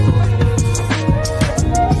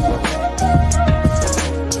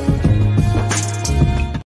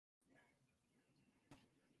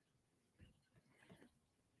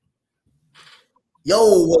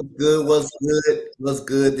Yo, what's good? What's good? What's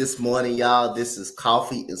good this morning, y'all? This is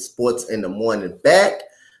Coffee and Sports in the Morning back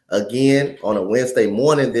again on a Wednesday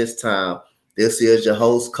morning this time. This is your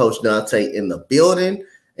host, Coach Dante, in the building.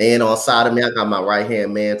 And on side of me, I got my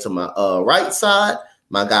right-hand man to my right side,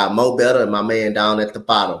 my guy Mo Better, and my man down at the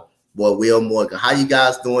bottom, boy Will Morgan. How you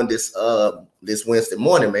guys doing this Wednesday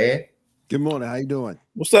morning, man? Good morning. How you doing?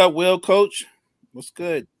 What's up, Will, Coach? What's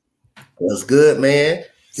good? What's good, man?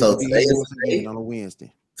 So today is again on a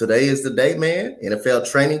Wednesday. Today is the day, man. NFL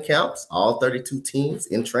training camps, all 32 teams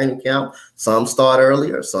in training camp. Some start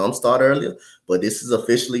earlier, but this is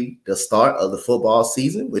officially the start of the football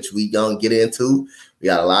season, which we gonna get into. We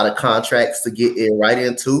got a lot of contracts to get in right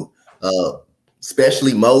into.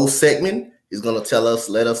 Especially Mo's segment is gonna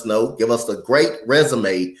let us know, give us a great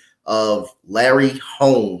resume of Larry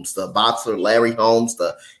Holmes, the boxer Larry Holmes,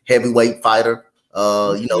 the heavyweight fighter.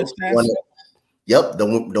 The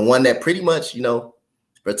one that pretty much,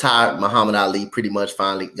 retired Muhammad Ali, pretty much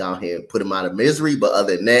finally got here and put him out of misery. But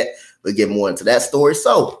other than that, we'll get more into that story.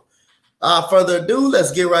 So, further ado,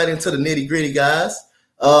 let's get right into the nitty gritty, guys.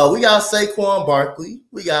 We got Saquon Barkley.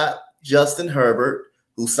 We got Justin Herbert,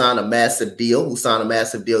 who signed a massive deal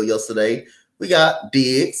yesterday. We got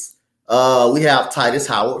Diggs. We have Titus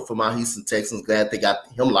Howard from our Houston Texans. Glad they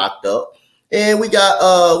got him locked up. And we got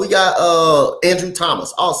Andrew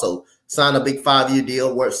Thomas also signed a big 5-year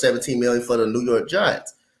deal worth $17 million for the New York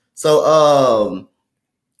Giants. So,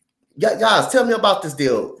 guys, tell me about this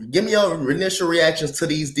deal. Give me your initial reactions to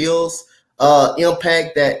these deals,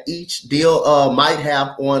 impact that each deal might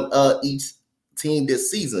have on each team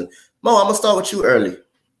this season. Mo, I'm gonna start with you early.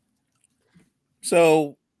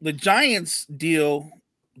 So the Giants deal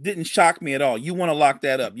didn't shock me at all. You want to lock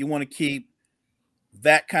that up. You want to keep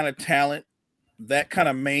that kind of talent, that kind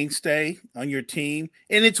of mainstay on your team.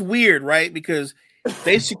 And it's weird, right? Because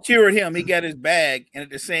they secured him. He got his bag. And at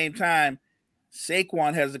the same time,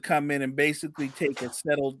 Saquon has to come in and basically take a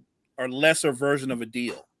settled or lesser version of a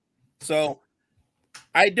deal. So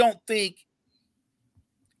I don't think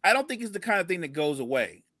it's the kind of thing that goes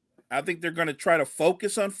away. I think they're going to try to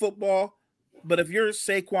focus on football. But if you're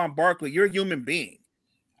Saquon Barkley, you're a human being.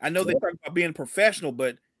 I know they talk about being professional,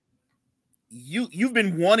 but you've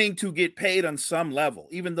been wanting to get paid on some level,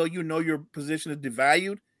 even though you know your position is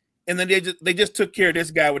devalued. And then they just took care of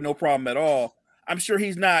this guy with no problem at all. I'm sure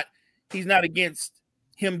he's not against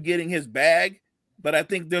him getting his bag, but I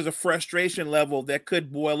think there's a frustration level that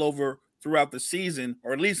could boil over throughout the season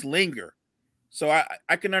or at least linger. So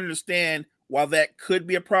I can understand why that could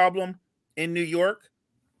be a problem in New York.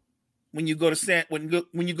 When you go to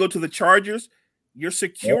when you go to the Chargers, you're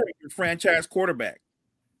securing your franchise quarterback.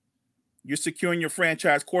 You're securing your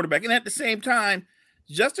franchise quarterback. And at the same time,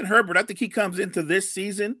 Justin Herbert, I think he comes into this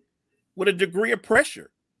season with a degree of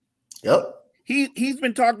pressure. Yep. He's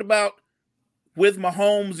been talked about with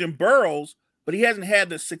Mahomes and Burrows, but he hasn't had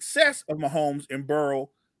the success of Mahomes and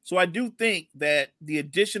Burrow. So I do think that the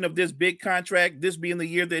addition of this big contract, this being the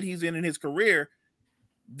year that he's in his career,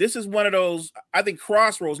 this is one of those, I think,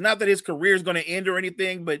 crossroads. Not that his career is going to end or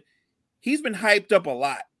anything, but he's been hyped up a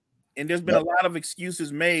lot. And there's been a lot of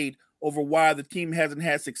excuses made over why the team hasn't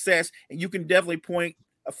had success. And you can definitely point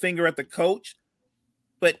a finger at the coach.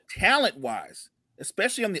 But talent-wise,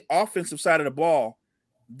 especially on the offensive side of the ball,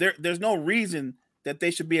 there's no reason that they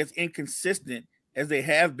should be as inconsistent as they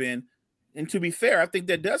have been. And to be fair, I think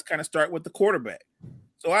that does kind of start with the quarterback.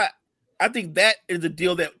 So I think that is a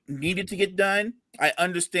deal that needed to get done. I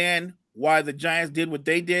understand why the Giants did what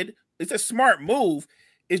they did. It's a smart move.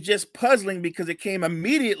 It's just puzzling because it came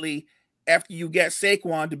immediately after you got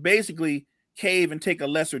Saquon to basically cave and take a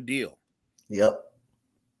lesser deal. Yep.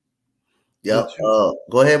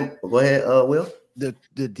 Go ahead, Will.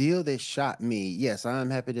 The deal that shot me, yes,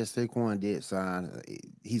 I'm happy that Saquon did sign.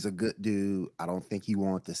 He's a good dude. I don't think he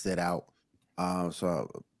wanted to sit out. So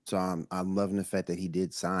I'm loving the fact that he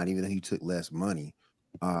did sign, even though he took less money.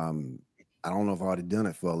 I don't know if I would have done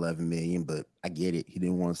it for $11 million, but I get it. He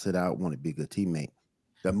didn't want to sit out, want to be a good teammate.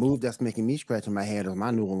 The move that's making me scratching my head is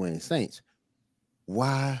my New Orleans Saints.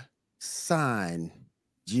 Why sign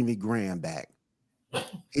Jimmy Graham back?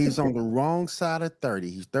 He's on the wrong side of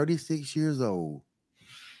 30. He's 36 years old.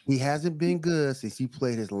 He hasn't been good since he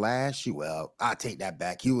played his last year. Well, I take that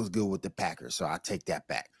back. He was good with the Packers, so I take that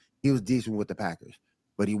back. He was decent with the Packers,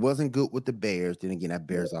 but he wasn't good with the Bears. Then again, that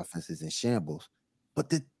Bears offense is in shambles.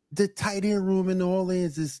 But the tight end room in New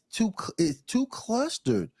Orleans is too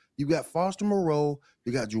clustered. You got Foster Moreau,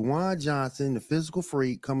 you got Juwan Johnson, the physical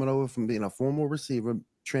freak coming over from being a former receiver,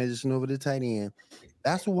 transition over to tight end.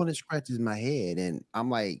 That's the one that scratches my head, and I'm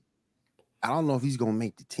like, I don't know if he's gonna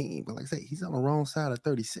make the team, but like I say, he's on the wrong side of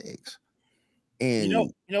 36. And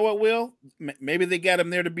you know what, Will? Maybe they got him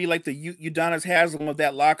there to be like the Udonis Haslam of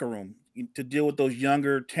that locker room to deal with those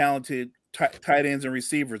younger, talented tight ends and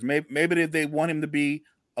receivers. Maybe they want him to be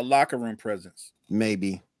a locker room presence.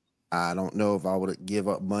 Maybe. I don't know if I would give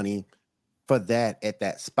up money for that at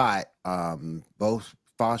that spot. Both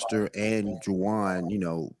Foster and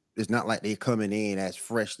Juwan, it's not like they're coming in as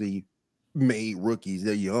freshly made rookies.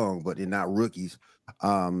 They're young, but they're not rookies.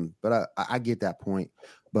 But I get that point.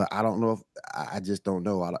 But I don't know if I just don't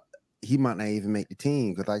know. He might not even make the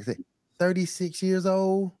team because, like I said, 36 years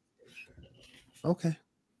old. Okay.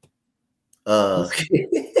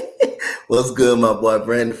 What's good, my boy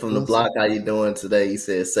Brandon from the block? How you doing today? He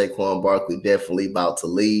said Saquon Barkley definitely about to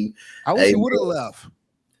leave. I wish he would have left.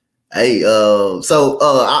 Hey,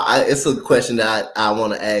 it's a question that I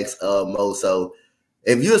want to ask Mo. So,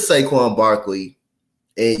 if you're Saquon Barkley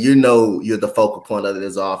and you're the focal point of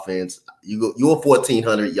this offense, you're a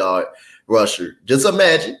 1,400 yard rusher. Just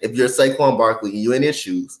imagine if you're Saquon Barkley and you're in his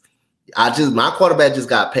shoes. My quarterback just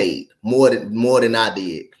got paid more than I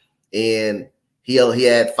did, and he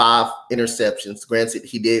had 5 interceptions. Granted,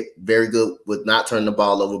 he did very good with not turning the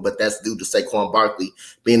ball over, but that's due to Saquon Barkley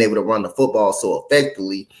being able to run the football so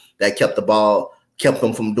effectively that kept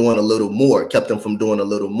them from doing a little more.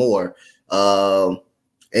 And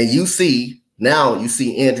you see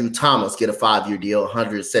Andrew Thomas get a 5-year deal,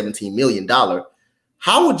 $117 million.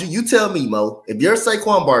 How would you tell me, Mo, if you're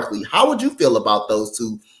Saquon Barkley, how would you feel about those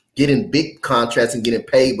two getting big contracts and getting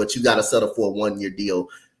paid, but you got to settle for a 1-year deal?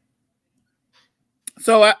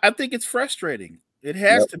 So I think it's frustrating. It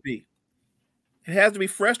has to be. It has to be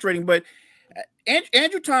frustrating. But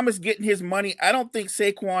Andrew Thomas getting his money, I don't think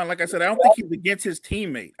Saquon, like I said, I don't think he's against his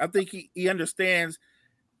teammate. I think he understands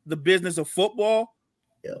the business of football.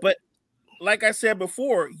 Yep. But like I said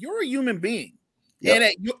before, you're a human being.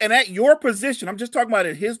 Yep. And at your position, I'm just talking about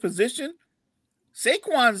at his position,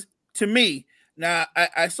 Saquon's, to me, now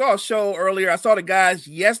I saw a show earlier. I saw the guys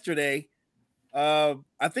yesterday. I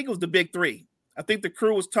think it was the Big Three. I think the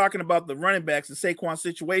crew was talking about the running backs and Saquon's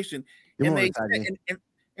situation. And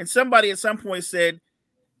somebody at some point said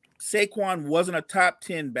Saquon wasn't a top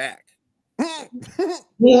 10 back.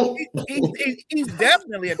 He's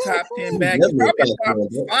definitely a top 10 back. He's probably a top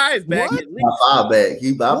 5 back at least. Top 5 back.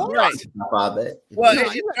 He's about right. Top 5 back. Well,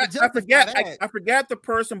 I forgot the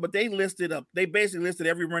person, but they basically listed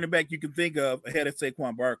every running back you can think of ahead of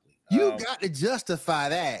Saquon Barkley. You got to justify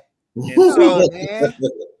that.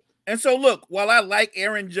 And so, look, while I like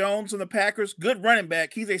Aaron Jones from the Packers, good running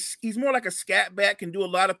back, he's more like a scat back, can do a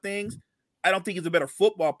lot of things. I don't think he's a better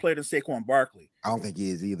football player than Saquon Barkley. I don't think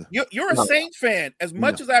he is either. You're a Saints fan. As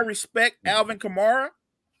much as I respect Alvin Kamara,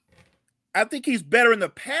 I think he's better in the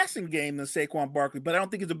passing game than Saquon Barkley, but I don't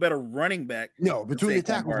think he's a better running back. No, between the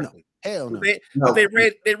tackles, no. Hell no.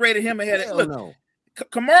 They rated him ahead. Look, no.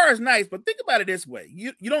 Kamara is nice, but think about it this way.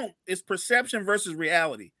 You don't. It's perception versus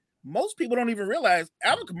reality. Most people don't even realize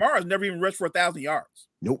Alvin Kamara has never even rushed for 1,000 yards.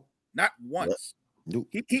 Nope. Not once. Nope.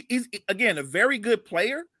 He's, again, a very good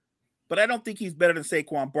player, but I don't think he's better than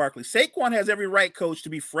Saquon Barkley. Saquon has every right, coach, to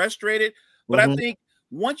be frustrated, but I think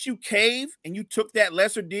once you cave and you took that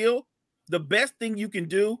lesser deal, the best thing you can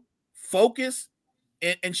do, focus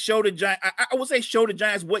and show the Giants. I would say show the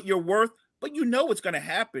Giants what you're worth, but you know what's going to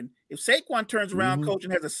happen. If Saquon turns around, coach,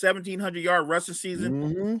 and has a 1,700-yard rushing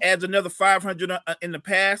season, adds another 500 in the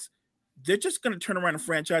pass, they're just going to turn around and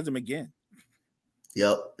franchise him again.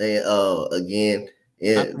 Yep. And again,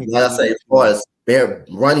 like I say, as far as their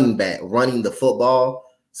running back, running the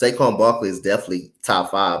football, Saquon Barkley is definitely top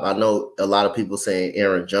 5. I know a lot of people saying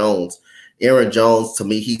Aaron Jones. Aaron Jones, to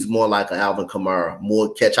me, he's more like an Alvin Kamara,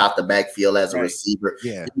 more catch out the backfield as a receiver.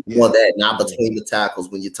 More that, not between the tackles.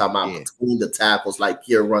 When you're talking about between the tackles, like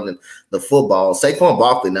pure running the football. Saquon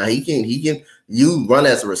Barkley, now he can you run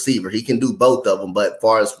as a receiver. He can do both of them, but as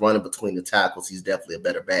far as running between the tackles, he's definitely a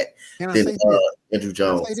better back than Andrew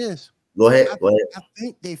Jones. Say this. Go ahead. I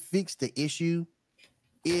think they fixed the issue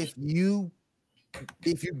if you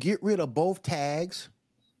get rid of both tags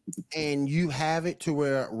and you have it to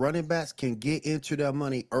where running backs can get into their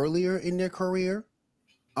money earlier in their career.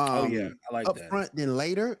 I like up that. Front than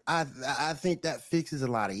later. I think that fixes a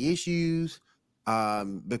lot of issues.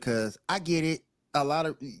 Because I get it. A lot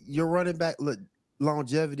of your running back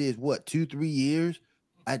longevity is what, 2-3 years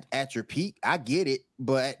at your peak. I get it,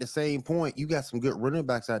 but at the same point, you got some good running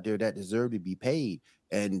backs out there that deserve to be paid.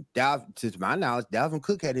 And to my knowledge, Dalvin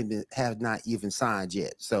Cook has not even signed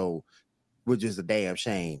yet. So, which is a damn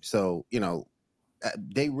shame. So,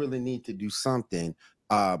 they really need to do something.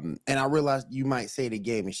 And I realize you might say the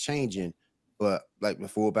game is changing, but like the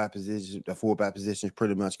fullback position is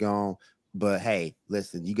pretty much gone. But hey,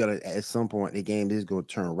 listen, you gotta at some point the game is gonna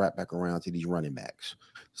turn right back around to these running backs.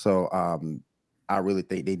 So I really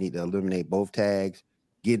think they need to eliminate both tags,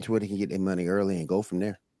 get into it, they can get their money early and go from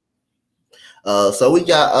there. So we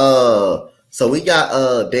got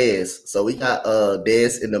Dez. So we got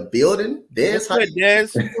Dez in the building. Dez, What's good,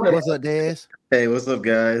 Dez? What's up, Dez? Hey, what's up,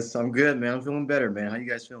 guys? I'm good, man. I'm feeling better, man. How you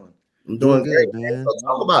guys feeling? I'm doing good, great, man.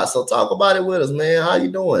 So talk about it with us, man. How you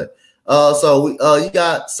doing? So you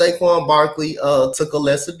got Saquon Barkley took a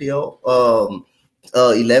lesser deal,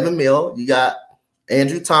 11 mil. You got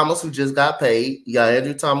Andrew Thomas, who just got paid. You got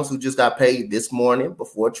Andrew Thomas, who just got paid this morning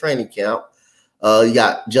before training camp. You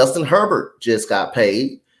got Justin Herbert just got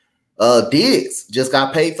paid. Diggs just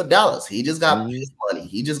got paid for Dallas. He just got his money.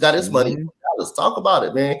 He just got his money for Dallas. Talk about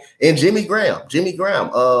it, man. And Jimmy Graham,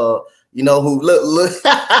 you know who look.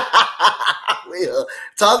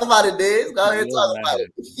 Talk about it, Diggs. Go ahead, talk about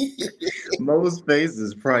it. Mo's face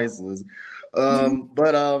is priceless. I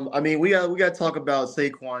mean, we got to talk about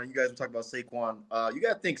Saquon. You guys talk about Saquon. You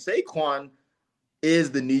got to think Saquon is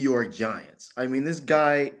the New York Giants. I mean, this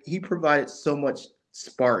guy, he provided so much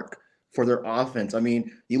spark for their offense. I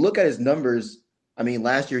mean, you look at his numbers. I mean,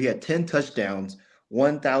 last year he had 10 touchdowns,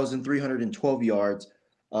 1,312 yards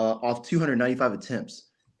off 295 attempts.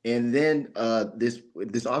 And then this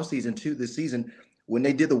offseason, this season, when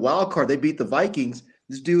they did the wild card, they beat the Vikings.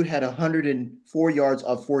 This dude had 104 yards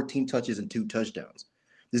off 14 touches and 2 touchdowns.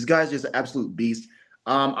 This guy's just an absolute beast.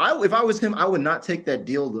 If I was him, I would not take that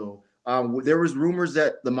deal, though. There was rumors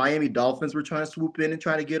that the Miami Dolphins were trying to swoop in and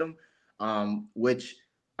try to get him, which,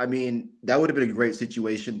 I mean, that would have been a great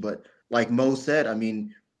situation. But like Mo said, I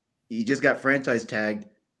mean, he just got franchise tagged.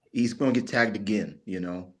 He's going to get tagged again, you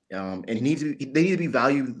know. And they need to be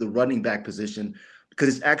valued the running back position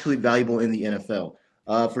because it's actually valuable in the NFL.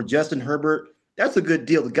 For Justin Herbert, that's a good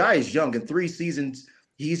deal. The guy is young. In 3 seasons,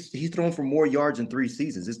 he's thrown for more yards in 3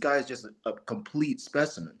 seasons. This guy is just a complete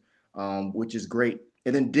specimen, which is great.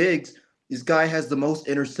 And then Diggs, this guy has the most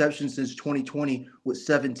interceptions since 2020 with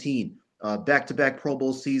 17 back-to-back Pro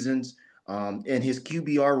Bowl seasons. And his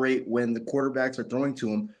QBR rate when the quarterbacks are throwing to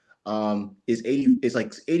him is 80. It's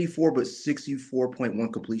like 84, but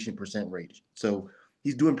 64.1 completion percent rate. So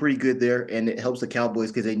he's doing pretty good there, and it helps the Cowboys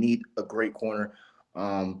because they need a great corner.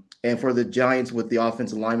 And for the Giants with the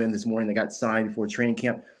offensive lineman this morning, they got signed before training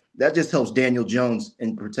camp. That just helps Daniel Jones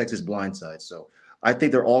and protects his blind side. So I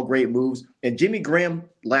think they're all great moves. And Jimmy Graham,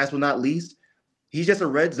 last but not least, he's just a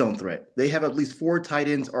red zone threat. They have at least 4 tight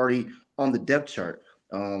ends already on the depth chart.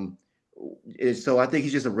 So I think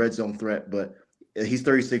he's just a red zone threat, but he's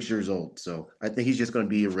 36 years old. So I think he's just going to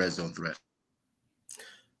be a red zone threat.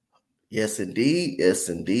 Yes, indeed. Yes,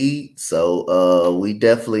 indeed. So we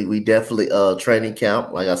definitely training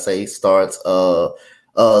camp, like I say, starts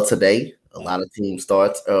today. A lot of teams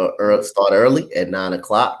start early at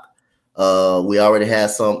 9:00. We already had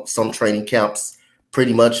some training camps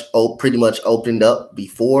pretty much opened up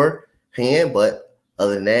beforehand, but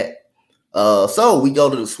other than that, so we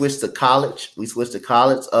switch to college. We switch to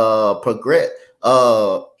college. Progress.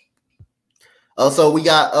 So we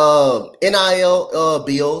got NIL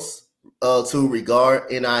bills to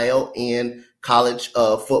regard NIL in college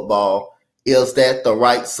football. Is that the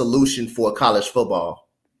right solution for college football?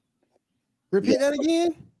 Repeat that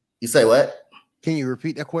again. You say what? Can you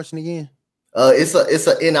repeat that question again? It's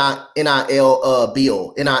a NIL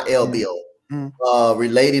bill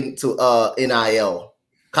relating to NIL.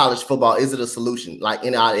 College football, is it a solution? Like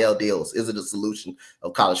NIL deals, is it a solution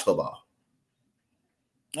of college football?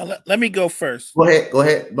 Let me go first. Go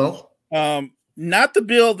ahead, Bo. Not the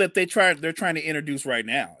bill that they're trying to introduce right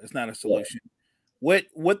now. It's not a solution. Yeah.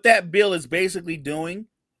 What that bill is basically doing,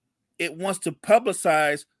 it wants to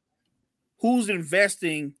publicize who's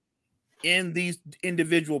investing in these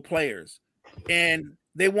individual players, and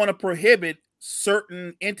they want to prohibit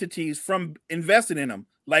certain entities from investing in them,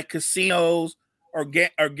 like casinos or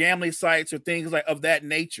gambling sites or things like of that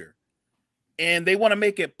nature. And they want to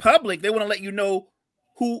make it public. They want to let you know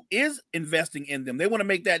who is investing in them. They want to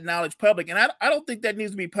make that knowledge public. And I don't think that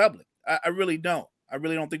needs to be public. I really don't. I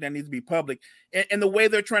really don't think that needs to be public. And the way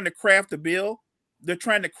they're trying to craft the bill,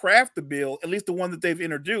 at least the one that they've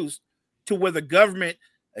introduced, to where the government,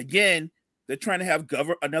 again, they're trying to have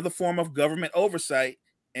another form of government oversight.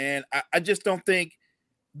 And I just don't think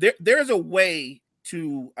there's a way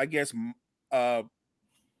to, I guess,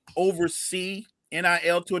 oversee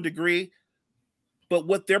NIL to a degree. But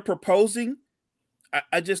what they're proposing,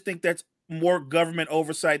 I just think that's more government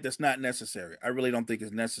oversight that's not necessary. I really don't think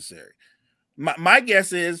it's necessary. My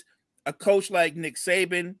guess is a coach like Nick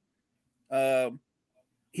Saban,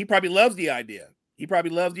 he probably loves the idea.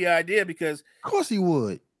 Because of course he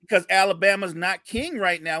would. because Alabama's not king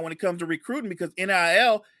right now when it comes to recruiting, because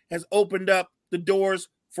NIL has opened up the doors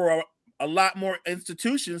for a lot more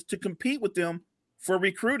institutions to compete with them for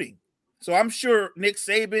recruiting. So I'm sure Nick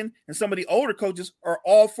Saban and some of the older coaches are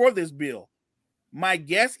all for this bill. My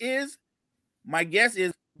guess is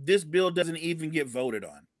this bill doesn't even get voted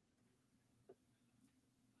on.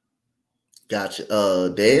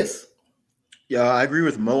 Gotcha. Des? Yeah, I agree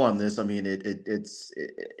with Mo on this. I mean, it's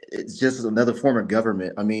just another form of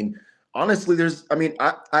government. I mean, honestly,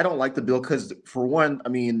 I don't like the bill because, for one, I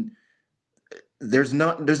mean, there's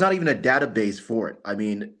not even a database for it. I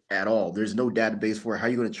mean, at all. There's no database for it. How are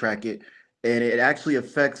you going to track it? And it actually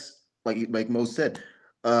affects, like Mo said,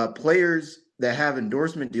 players that have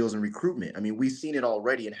endorsement deals and recruitment. I mean, we've seen it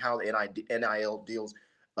already in how the NIL deals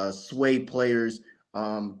sway players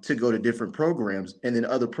to go to different programs, and then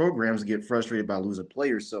other programs get frustrated by losing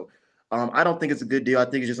players. So I don't think it's a good deal. I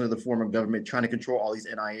think it's just another form of government trying to control all these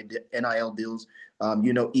NIL deals.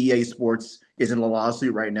 EA Sports is in a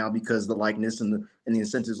lawsuit right now because the likeness and the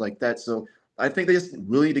incentives like that. So I think they just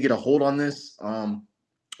really need to get a hold on this, or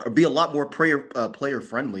be a lot more player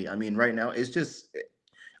friendly. I mean, right now it's just,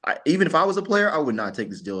 even if I was a player, I would not take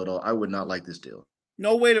this deal at all. I would not like this deal.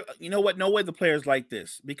 No way no way the players like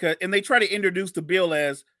this, and they try to introduce the bill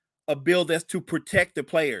as a bill that's to protect the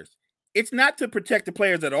players. It's not to protect the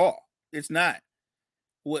players at all. It's not.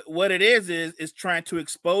 What it is trying to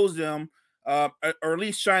expose them, or at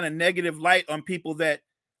least shine a negative light on people that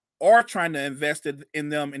are trying to invest in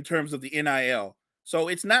them in terms of the NIL. So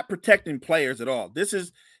it's not protecting players at all. This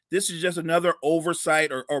is just another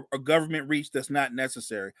oversight or government reach that's not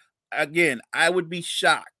necessary. Again, I would be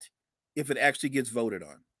shocked if it actually gets voted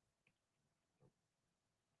on.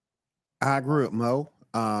 I agree with Mo.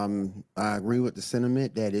 I agree with the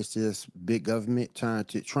sentiment that it's just big government trying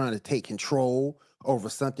to take control over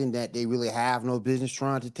something that they really have no business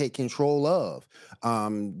trying to take control of.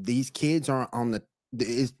 These kids are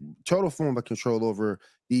it's total form of control over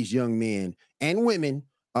these young men and women,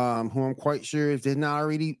 who I'm quite sure if they're not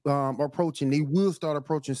already approaching, they will start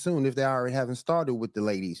approaching soon if they already haven't started with the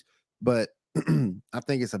ladies. But I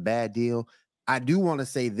think it's a bad deal. I do want to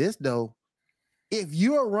say this though. If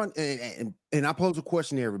you're and I pose a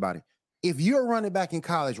question to everybody. If you're running back in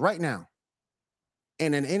college right now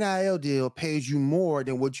and an NIL deal pays you more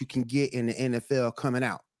than what you can get in the NFL coming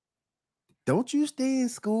out, don't you stay in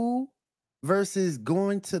school versus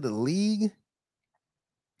going to the league?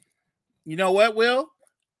 You know what, Will?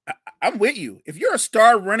 I'm with you. If you're a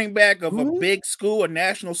star running back of a big school, a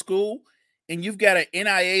national school, and you've got an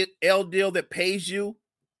NIL deal that pays you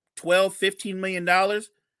 $12, $15 million,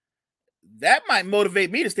 that might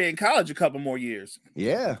motivate me to stay in college a couple more years.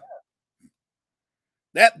 Yeah.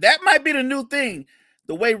 That might be the new thing.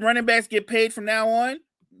 The way running backs get paid from now on,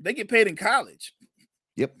 they get paid in college.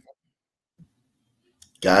 Yep.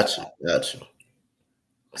 Gotcha.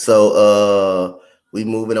 So we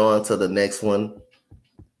moving on to the next one.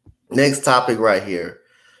 Next topic right here.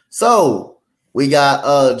 So we got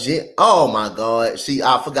oh my God.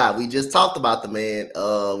 I forgot. We just talked about the man.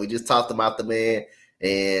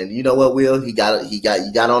 And you know what, Will? You got on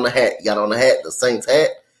the hat. You got on the hat, the Saints hat.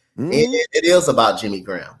 Mm-hmm. And it is about Jimmy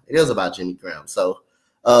Graham. So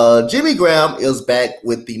Jimmy Graham is back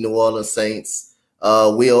with the New Orleans Saints.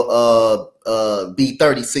 Will be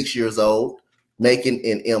 36 years old, making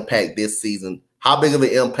an impact this season. How big of an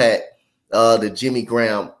impact that Jimmy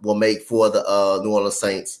Graham will make for the New Orleans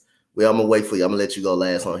Saints? Well, I'm gonna wait for you. I'm gonna let you go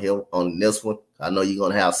last on this one. I know you're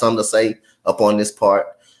gonna have something to say up on this part.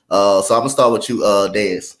 So I'm gonna start with you,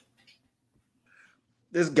 Des.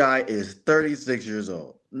 This guy is 36 years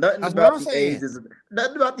old. Nothing about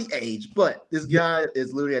the age, but this guy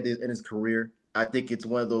is literally at the end of his career. I think it's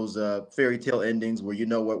one of those fairy tale endings where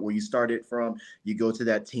where you started from, you go to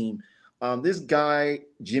that team. This guy,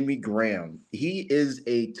 Jimmy Graham, he is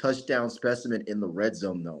a touchdown specimen in the red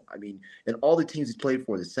zone, though. I mean, in all the teams he's played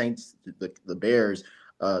for, the Saints, the Bears,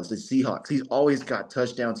 the Seahawks, he's always got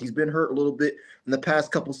touchdowns. He's been hurt a little bit in the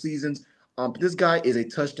past couple seasons. But this guy is a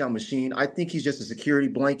touchdown machine. I think he's just a security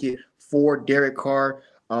blanket for Derek Carr,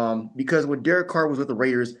 because when Derek Carr was with the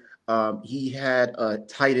Raiders, he had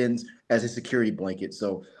tight ends as a security blanket.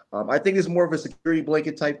 So I think it's more of a security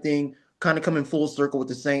blanket type thing, kind of coming full circle with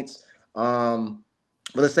the Saints. But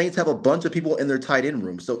the Saints have a bunch of people in their tight end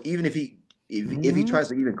room. So even if he tries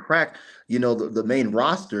to even crack, the main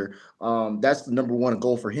roster, that's the number one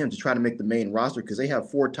goal for him, to try to make the main roster, because they have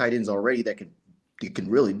 4 tight ends already that can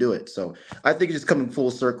really do it. So I think it's just coming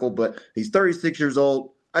full circle. But he's 36 years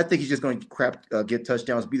old. I think he's just going to get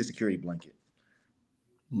touchdowns, be the security blanket.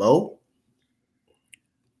 Mo?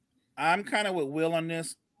 I'm kind of with Will on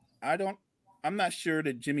this. I don't I'm not sure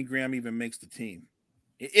that Jimmy Graham even makes the team.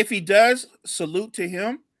 If he does, salute to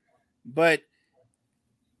him. But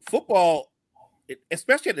football,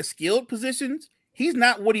 especially at the skilled positions, he's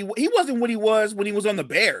not what he wasn't what he was when he was on the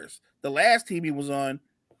Bears, the last team he was on,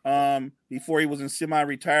 before he was in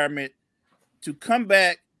semi-retirement. To come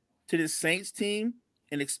back to the Saints team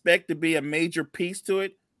and expect to be a major piece to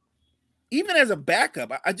it, even as a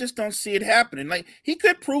backup, I just don't see it happening. Like, he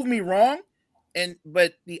could prove me wrong,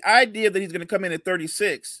 but the idea that he's going to come in at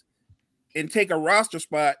 36 and take a roster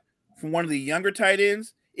spot from one of the younger tight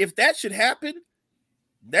ends, if that should happen,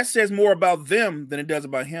 that says more about them than it does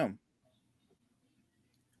about him.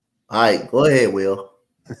 All right, go ahead, Will.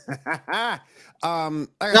 Like I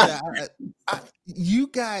said, you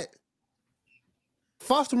got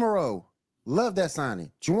Foster Moreau. Love that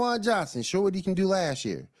signing. Juwan Johnson, show what he can do last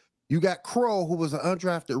year. You got Crow, who was an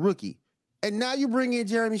undrafted rookie. And now you bring in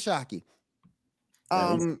Jeremy Shockey.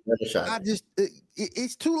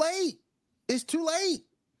 It's too late. It's too late.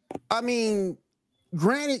 I mean,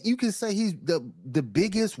 granted, you can say he's the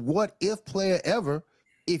biggest what-if player ever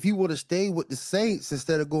if he would have stayed with the Saints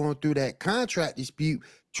instead of going through that contract dispute,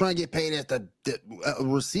 trying to get paid as the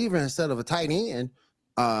receiver instead of a tight end.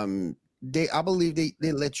 I believe they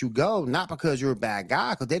let you go, not because you're a bad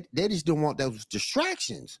guy, because they just don't want those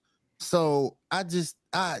distractions. So I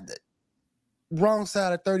wrong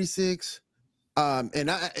side of 36. And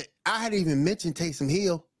I hadn't even mentioned Taysom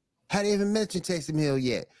Hill. Hadn't even mentioned Taysom Hill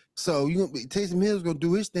yet. So Taysom Hill's gonna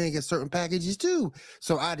do his thing in certain packages too.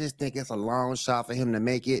 So I just think it's a long shot for him to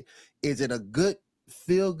make it. Is it a good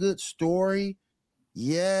feel-good story?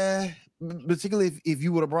 Yeah, particularly if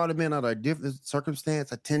you would have brought him in under a different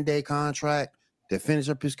circumstance, a 10-day contract to finish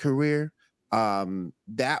up his career.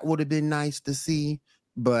 That would have been nice to see.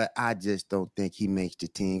 But I just don't think he makes the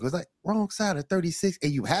team. Because, like, wrong side of 36,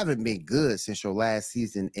 and you haven't been good since your last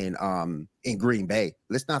season in Green Bay.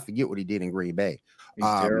 Let's not forget what he did in Green Bay. He's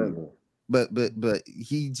terrible. But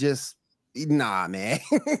he just, nah, man.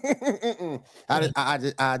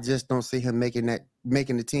 I just don't see him making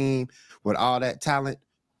the team with all that talent.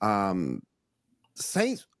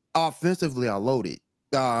 Saints offensively are loaded.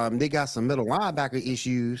 They got some middle linebacker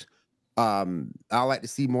issues. I like to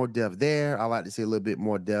see more depth there. I like to see a little bit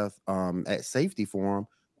more depth at safety for him.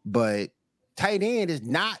 But tight end is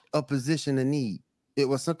not a position of need. It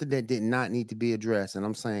was something that did not need to be addressed. And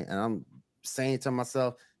I'm saying to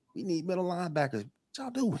myself, we need middle linebackers. What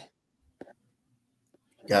y'all doing?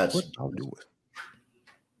 Gotcha. What y'all doing?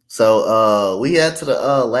 So we had to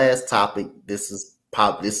the last topic. This is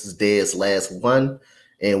Dez last one.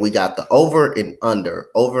 And we got the over and under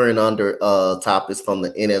topics from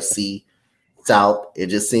the NFC South. It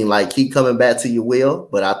just seemed like keep coming back to you, Will,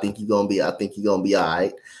 but I think you're gonna be all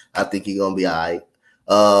right.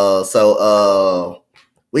 So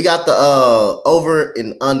we got the over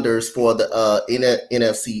and unders for the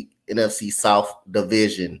NFC South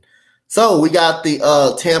division. So we got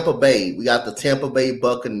the Tampa Bay. We got the Tampa Bay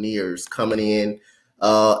Buccaneers coming in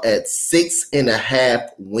at 6.5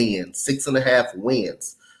 wins. 6.5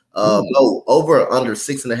 wins. No, over or under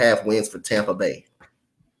 6.5 wins for Tampa Bay.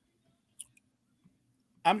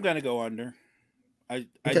 I'm gonna go under. You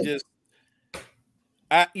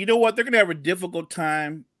know what? They're gonna have a difficult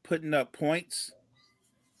time putting up points,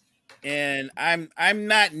 and I'm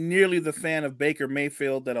not nearly the fan of Baker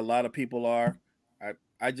Mayfield that a lot of people are.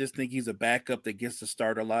 I just think he's a backup that gets to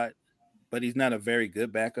start a lot, but he's not a very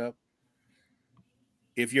good backup.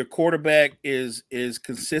 If your quarterback is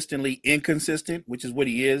consistently inconsistent, which is what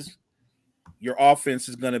he is, your offense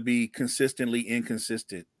is going to be consistently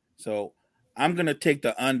inconsistent. So I'm going to take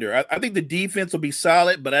the under. I think the defense will be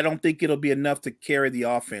solid, but I don't think it'll be enough to carry the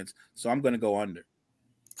offense. So I'm going to go under.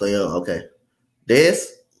 So yeah, okay. Dez,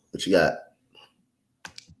 what you got?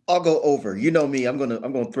 I'll go over. You know me. I'm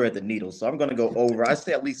gonna thread the needle. So I'm gonna go over. I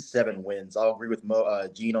say at least 7 wins. I'll agree with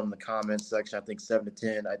Gene on the comments section. I think 7 to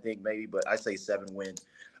 10. I think maybe, but I say 7 wins.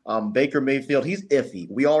 Baker Mayfield, he's iffy.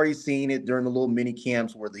 We already seen it during the little mini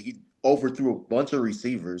camps where he overthrew a bunch of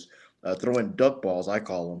receivers, throwing duck balls, I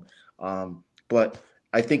call them. But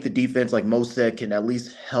I think the defense, like Mo said, can at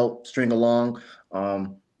least help string along.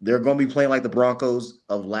 They're going to be playing like the Broncos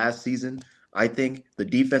of last season. I think the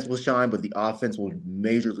defense will shine, but the offense will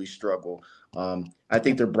majorly struggle. I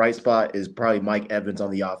think their bright spot is probably Mike Evans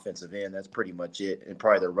on the offensive end. That's pretty much it, and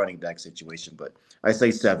probably their running back situation. But I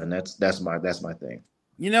say 7. That's my thing.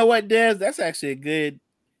 You know what, Dez? That's actually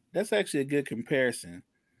a good comparison.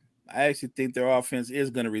 I actually think their offense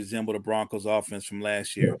is going to resemble the Broncos' offense from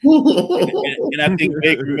last year, and I think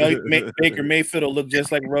Baker Mayfield will look just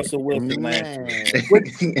like Russell Wilson last year,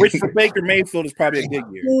 which for Baker Mayfield is probably a good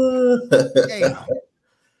year.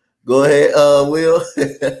 Go ahead, Will.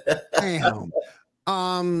 Damn.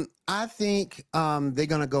 I think they're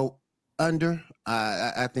gonna go under.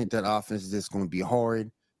 I think that offense is just gonna be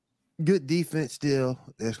hard. Good defense still.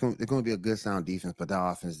 There's going to be a good sound defense, but the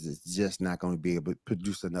offense is just not going to be able to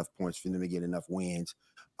produce enough points for them to get enough wins.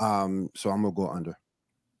 So I'm gonna go under.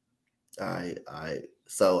 All right.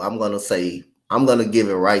 So I'm gonna give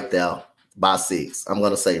it right there by 6. I'm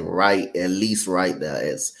gonna say at least right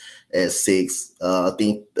there at 6. I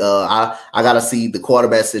think I gotta see the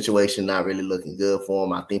quarterback situation not really looking good for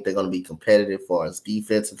them. I think they're gonna be competitive for his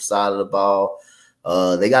defensive side of the ball.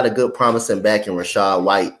 They got a good promising back in Rashad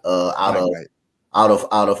White out of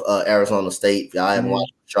Arizona State. If y'all haven't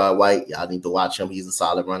watched Rashad White, y'all need to watch him. He's a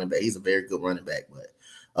solid running back. He's a very good running back, but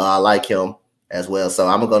I like him as well. So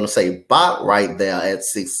I'm going to say about right there at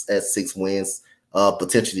 6 wins,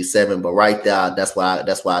 potentially 7, but right there, that's why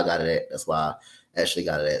I got it at. That's why I actually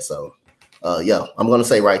got it at. So yeah, I'm going to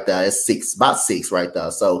say right there at 6, about 6 right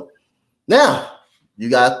there. So now you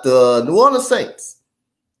got the New Orleans Saints,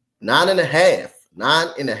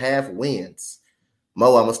 9.5 wins.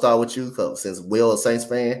 Mo, I'm gonna start with you, Coach. Since Will is a Saints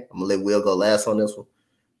fan, I'm gonna let Will go last on this one.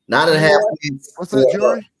 9.5 wins. What's that,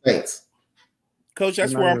 Jory? Saints. Coach,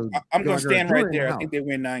 that's where I'm going to stand right there. I think they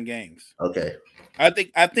win 9 games. Okay. I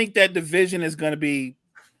think that division is going to be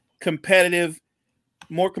competitive,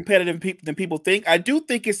 more competitive than people think. I do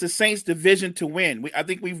think it's the Saints' division to win. I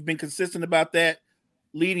think we've been consistent about that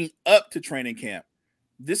leading up to training camp.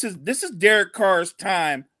 This is Derek Carr's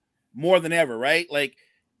time more than ever, right? Like,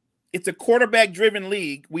 it's a quarterback-driven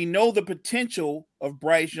league. We know the potential of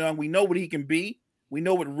Bryce Young. We know what he can be. We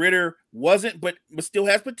know what Ritter wasn't, but still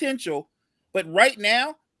has potential. But right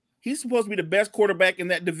now, he's supposed to be the best quarterback in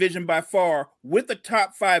that division by far with a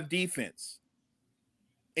top 5 defense.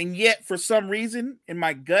 And yet, for some reason, in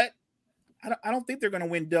my gut, I don't think they're going to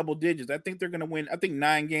win double digits. I think they're going to win. I think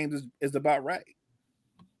 9 games is about right.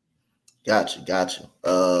 Gotcha.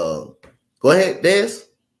 Go ahead, Des.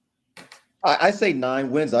 I say 9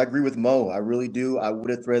 wins. I agree with Mo. I really do. I would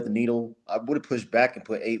have threaded the needle. I would have pushed back and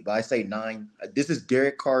put 8, but I say 9. This is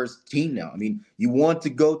Derek Carr's team now. I mean, you want to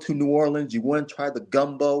go to New Orleans. You want to try the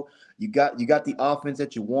gumbo. You got the offense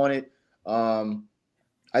that you wanted.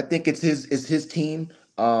 I think it's his team.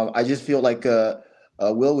 I just feel like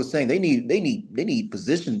Will was saying they need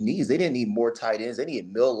position needs. They didn't need more tight ends. They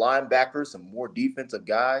need middle linebackers, some more defensive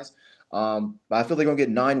guys. But I feel they're gonna get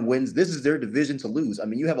 9 wins. This is their division to lose. I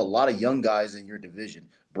mean, you have a lot of young guys in your division: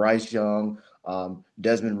 Bryce Young,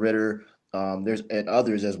 Desmond Ritter. There's and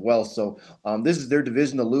others as well. So this is their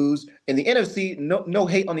division to lose. In the NFC, no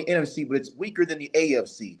hate on the NFC, but it's weaker than the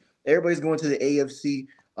AFC. Everybody's going to the AFC,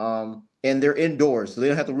 and they're indoors, so they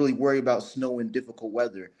don't have to really worry about snow and difficult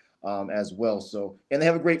weather as well. So, and they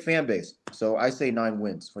have a great fan base. So I say 9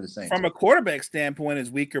 wins for the Saints. From a quarterback standpoint, it's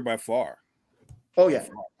weaker by far. Oh yeah,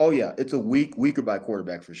 it's a weaker by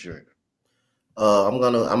quarterback for sure. I'm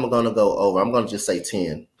gonna go over. I'm gonna just say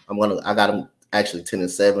 10. I got them actually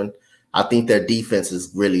 10-7. I think their defense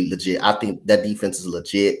is really legit. I think that defense is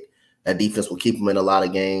legit. That defense will keep them in a lot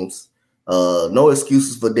of games. No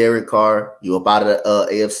excuses for Derek Carr. You up out of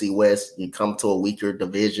the AFC West. You come to a weaker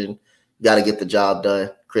division. You got to get the job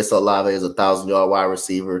done. Chris Olave is a 1,000-yard wide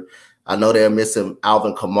receiver. I know they're missing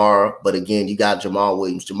Alvin Kamara, but again, you got Jamal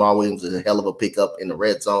Williams. Jamal Williams is a hell of a pickup in the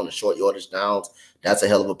red zone and short yardage downs. That's a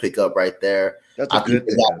hell of a pickup right there. That's a good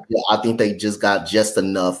pickup. I think they just got just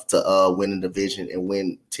enough to win the division and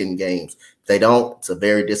win 10 games. If they don't, it's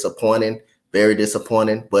very disappointing.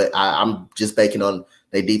 But I'm just banking on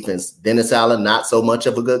their defense. Dennis Allen, not so much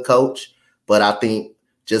of a good coach, but I think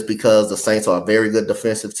just because the Saints are a very good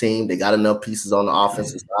defensive team, they got enough pieces on the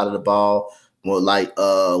offensive side of the ball. Well, like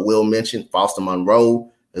Will mentioned, Foster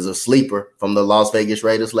Monroe is a sleeper from the Las Vegas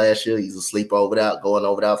Raiders last year. He's a sleeper going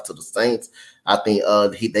over there to the Saints. I think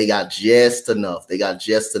they got just enough. They got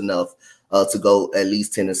just enough to go at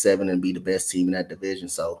least 10-7 and be the best team in that division.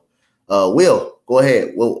 So, Will, go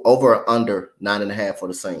ahead. Well, over or under 9.5 for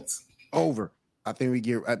the Saints? Over. I think we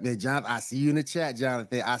get John. I see you in the chat,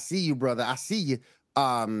 Jonathan. I see you, brother. I see you.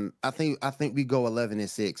 I think we go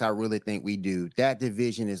 11-6. I really think we do. That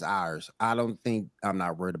division is ours. I'm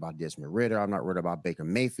not worried about Desmond Ritter. I'm not worried about Baker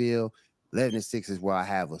Mayfield. 11-6 is where I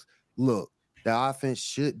have us. Look, the offense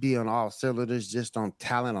should be on all cylinders just on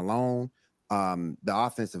talent alone. The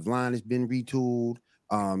offensive line has been retooled.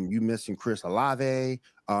 You missing Chris Olave.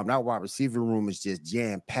 That wide receiver room is just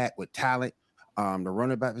jam-packed with talent. The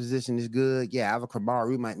running back position is good. Yeah, Alvin Kamara,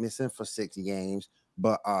 we might miss him for 6 games.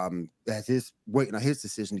 But that's his waiting on his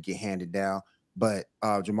decision to get handed down. But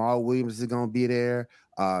Jamal Williams is going to be there.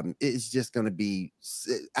 It's just going to be.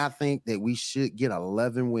 I think that we should get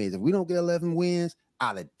 11 wins. If we don't get 11 wins,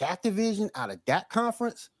 out of that division, out of that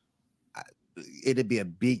conference, it'd be a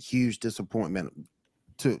big, huge disappointment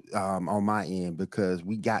to on my end, because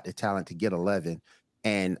we got the talent to get 11,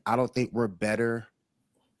 and I don't think we're better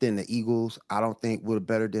than the Eagles. I don't think we're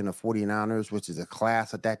better than the 49ers, which is a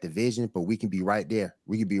class of that division, but we can be right there.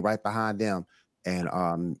 We can be right behind them,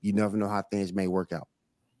 and you never know how things may work out.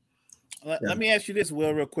 Let me ask you this,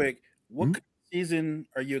 Will, real quick. What season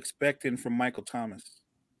are you expecting from Michael Thomas?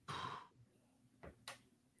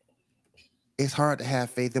 It's hard to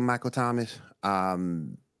have faith in Michael Thomas.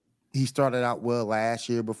 He started out well last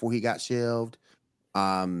year before he got shelved.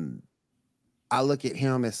 I look at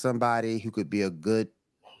him as somebody who could be a good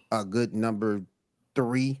number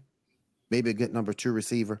 3, maybe a good number 2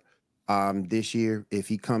 receiver this year if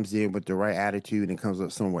he comes in with the right attitude and comes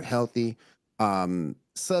up somewhat healthy.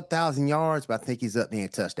 Sub 1,000 yards, but I think he's up there in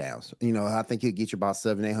touchdowns. I think he'll get you about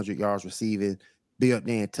 700-800 yards receiving, be up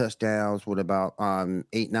there in touchdowns with about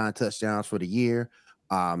 8-9 touchdowns for the year.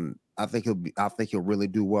 I think he'll really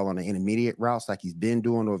do well on the intermediate routes like he's been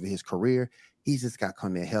doing over his career. He's just got to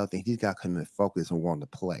come in healthy. He's got to come in focused and want to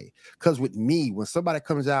play. Because with me, when somebody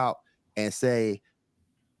comes out and say,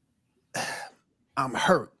 I'm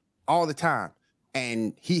hurt all the time,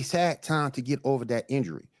 and he's had time to get over that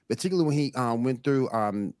injury, particularly when he went through,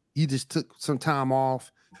 he just took some time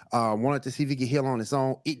off, wanted to see if he could heal on his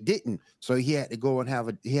own. It didn't. So he had to go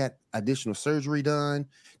and he had additional surgery done.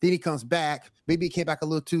 Then he comes back. Maybe he came back a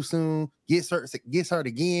little too soon, gets hurt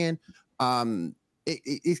again.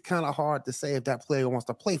 It's kind of hard to say if that player wants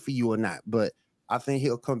to play for you or not, but I think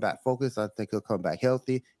he'll come back focused. I think he'll come back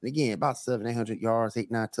healthy. And again, about 700-800 yards,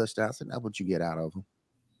 8-9 touchdowns, and that's what you get out of him.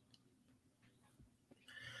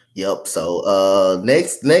 Yep. So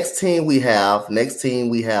next team we have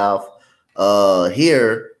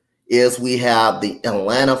here is we have the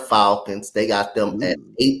Atlanta Falcons. They got them at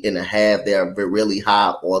 8.5. They're really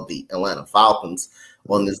high on the Atlanta Falcons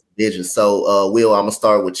on this division. So Will, I'm gonna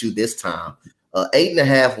start with you this time.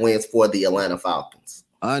 8.5 wins for the Atlanta Falcons.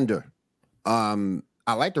 Under.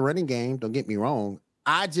 I like the running game. Don't get me wrong.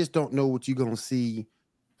 I just don't know what you're gonna see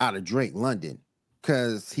out of Drake London,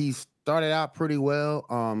 because he started out pretty well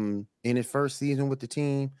in his first season with the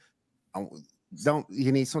team.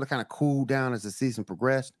 He needs something to kind of cool down as the season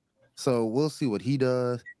progressed. So we'll see what he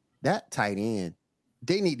does. That tight end,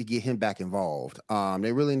 they need to get him back involved.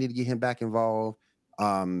 They really need to get him back involved.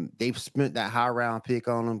 They've spent that high round pick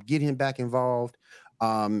on him. Get him back involved.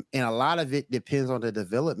 And a lot of it depends on the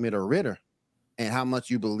development of Ritter and how much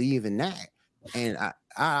you believe in that. And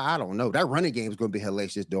I don't know. That running game is going to be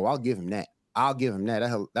hellacious, though. I'll give him that.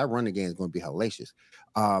 That running game is going to be hellacious.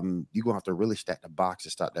 You're going to have to really stack the box to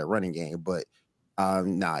stop that running game. But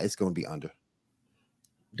it's going to be under.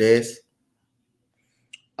 Des?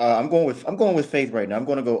 I'm going with faith right now. I'm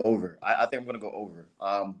going to go over. I think I'm going to go over.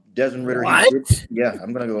 Desmond Ritter. Yeah,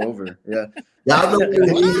 I'm going to go over. Yeah. Y'all know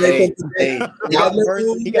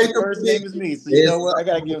he got the first name as me, so you know what? I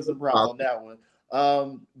got to give him some props on that one.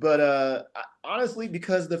 But honestly,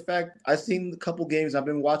 because the fact I've seen a couple games, I've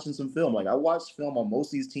been watching some film. Like I watched film on most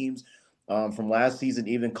of these teams from last season,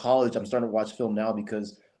 even college. I'm starting to watch film now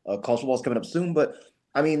because college football is coming up soon. But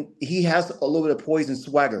I mean, he has a little bit of poise and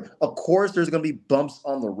swagger. Of course, there's going to be bumps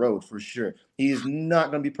on the road for sure. He is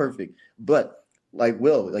not going to be perfect. But like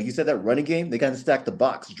you said, that running game, they got to stack the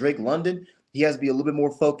box. Drake London, he has to be a little bit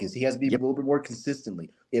more focused. He has to be a little bit more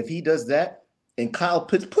consistently. If he does that, and Kyle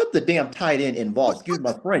Pitts, put the damn tight end involved. Excuse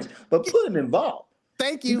my French, but put him involved.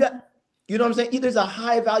 Thank you. You know what I'm saying? If there's a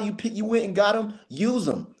high value pick, you went and got him, use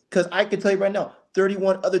him. Because I can tell you right now,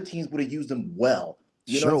 31 other teams would have used him well.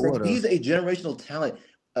 You know what I'm saying? He's a generational talent.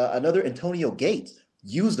 Another Antonio Gates,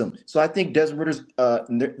 use them. So I think Desmond Ritter's,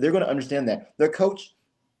 they're going to understand that. Their coach,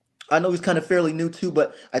 I know he's kind of fairly new too,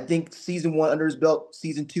 but I think season 1 under his belt,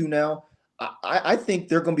 season 2 now, I think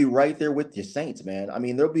they're going to be right there with the Saints, man. I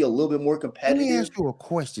mean, they'll be a little bit more competitive. Let me ask you a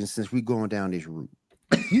question since we're going down this route.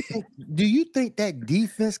 Do you think that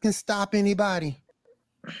defense can stop anybody?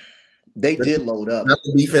 They did load up. Not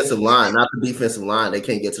the defensive line. They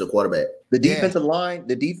can't get to the quarterback. The defensive line,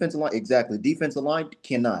 exactly. The defensive line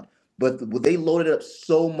cannot. But they loaded up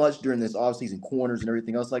so much during this offseason, corners and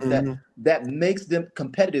everything else like that, that makes them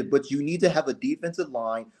competitive. But you need to have a defensive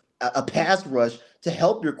line, a pass rush to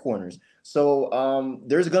help your corners. So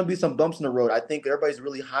there's going to be some bumps in the road. I think everybody's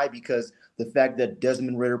really high because the fact that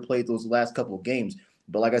Desmond Ridder played those last couple of games.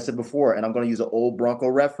 But like I said before, and I'm going to use an old Bronco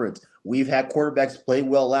reference, we've had quarterbacks play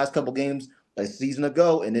well last couple of games a season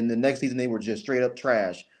ago, and then the next season they were just straight up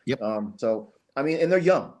trash. Yep. So, I mean, and they're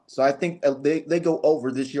young. So I think they go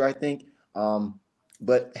over this year, I think.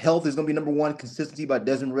 but health is going to be number one. Consistency by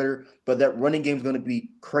Desmond Ridder, but that running game is going to be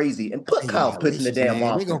crazy. And put Kyle Pitts in the damn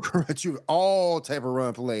offense. They're going to crunch you all type of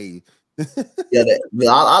run plays. Yeah,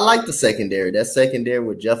 I like the secondary. That secondary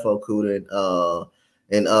with Jeff Okudah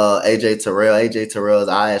and AJ Terrell. AJ Terrell,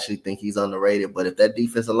 I actually think he's underrated. But if that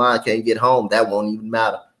defensive line can't get home, that won't even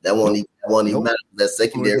matter. That won't even matter. That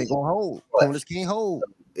secondary corners can't hold.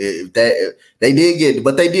 If they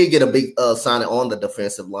did get a big signing on the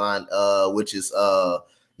defensive line, which is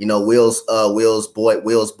Will's boy.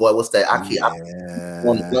 What's that?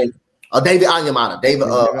 David Onyemata.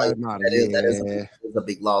 That is a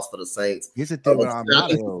big loss for the Saints. Here's the thing with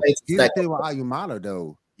Onyemata,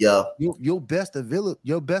 though. Yeah, your best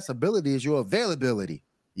ability is your availability.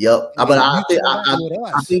 Yep, but I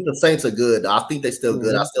think the Saints are good. I think they're still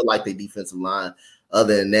good. I still like their defensive line.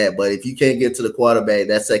 Other than that, but if you can't get to the quarterback,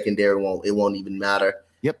 that secondary won't even matter.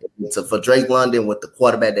 Yep. So for Drake London with the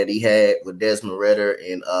quarterback that he had with Desmond Ridder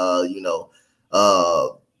and what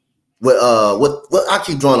I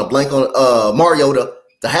keep drawing a blank on Mariota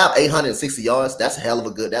to have 860 yards, that's hella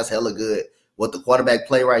good. What the quarterback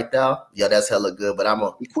play right now, yeah, that's hella good. But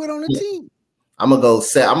he quit on the team. I'm gonna go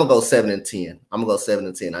 7-10. I'm gonna go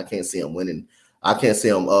 7-10. I can't see him winning. I can't see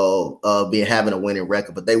them having a winning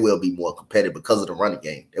record, but they will be more competitive because of the running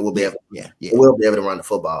game. They will be able, They will be able to run the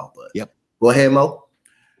football. But go ahead, Mo.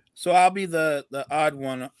 So I'll be the odd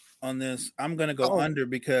one on this. I'm going to go under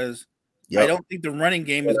because I don't think the running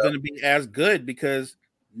game is going to be as good because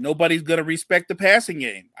nobody's going to respect the passing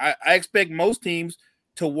game. I expect most teams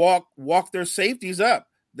to walk their safeties up.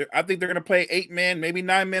 I think they're going to play 8-man, maybe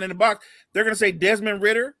 9-man in the box. They're going to say, Desmond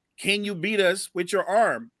Ridder, can you beat us with your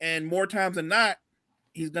arm? And more times than not,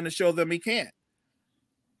 he's going to show them he can't.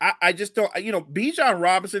 I just don't, Bijan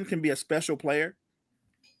Robinson can be a special player,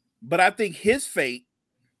 but I think his fate,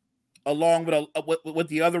 along with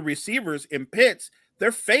the other receivers in Pitts,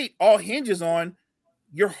 their fate all hinges on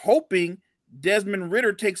you're hoping Desmond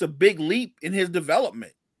Ridder takes a big leap in his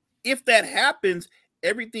development. If that happens,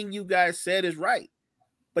 everything you guys said is right.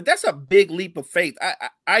 But that's a big leap of faith.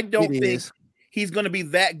 I don't think he's going to be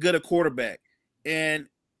that good a quarterback. And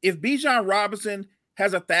if Bijan Robinson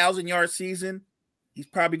has 1,000-yard season, he's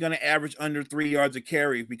probably going to average under 3 yards a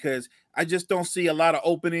carry because I just don't see a lot of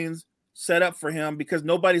openings set up for him because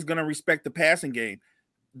nobody's going to respect the passing game.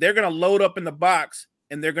 They're going to load up in the box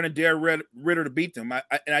and they're going to dare Ridder to beat them.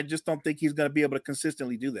 I just don't think he's going to be able to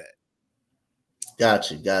consistently do that.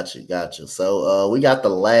 Gotcha. So we got the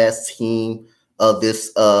last team of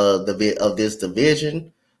this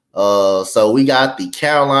division. So we got the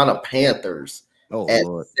Carolina Panthers at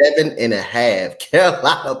 7.5.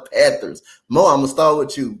 Carolina Panthers. Mo, I'm gonna start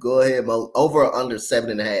with you. Go ahead, Mo. Over or under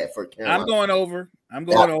 7.5 for Carolina? I'm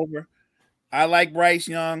going over. I like Bryce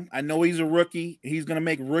Young. I know he's a rookie. He's gonna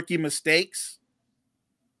make rookie mistakes,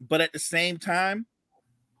 but at the same time,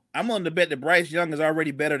 I'm willing to bet that Bryce Young is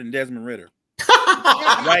already better than Desmond Ridder.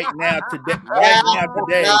 Right now, today,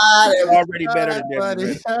 he's already better than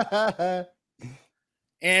Desmond Ridder.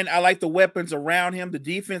 And I like the weapons around him. The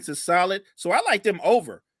defense is solid, so I like them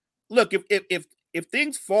over. Look, if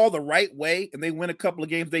things fall the right way and they win a couple of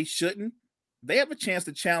games they shouldn't, they have a chance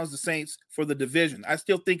to challenge the Saints for the division. I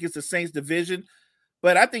still think it's the Saints division,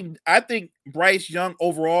 but I think Bryce Young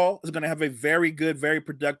overall is going to have a very good, very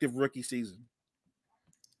productive rookie season.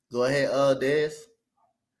 Go ahead, Dez.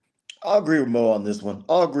 I'll agree with Mo on this one.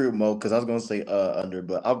 I'll agree with Mo because I was going to say under,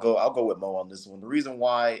 but I'll go with Mo on this one. The reason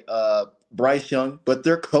why Bryce Young, but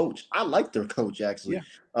their coach, I like their coach actually.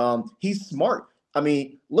 Yeah. He's smart. I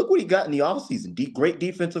mean, look what he got in the offseason. Great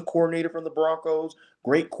defensive coordinator from the Broncos,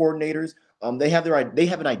 great coordinators. They have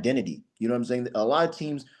an identity. You know what I'm saying? A lot of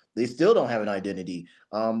teams, they still don't have an identity.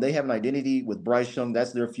 They have an identity with Bryce Young.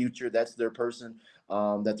 That's their future. That's their person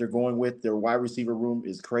that they're going with. Their wide receiver room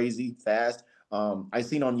is crazy fast. I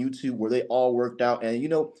seen on YouTube where they all worked out. And,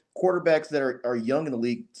 quarterbacks that are young in the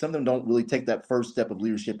league, some of them don't really take that first step of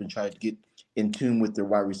leadership and try to get in tune with their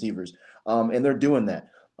wide receivers. And they're doing that.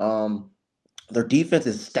 Their defense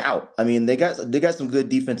is stout. I mean, they got some good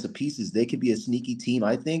defensive pieces. They could be a sneaky team,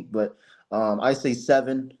 I think. But I say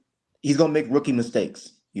 7. He's going to make rookie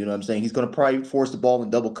mistakes. You know what I'm saying? He's going to probably force the ball in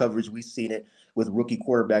double coverage. We've seen it with rookie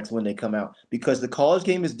quarterbacks when they come out because the college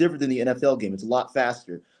game is different than the NFL game. It's a lot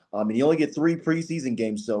faster. And you only get 3 preseason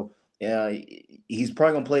games. So he's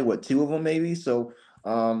probably going to play, 2 of them maybe? So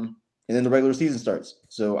and then the regular season starts.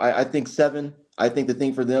 So I think 7. I think the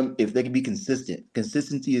thing for them, if they can be consistent,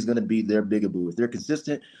 consistency is going to be their bigaboo. If they're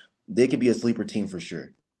consistent, they could be a sleeper team for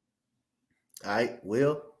sure. All right,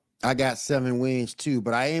 Will? I got 7 wins too,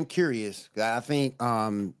 but I am curious. I think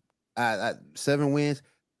 7 wins.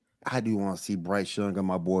 I do want to see Bryce Young and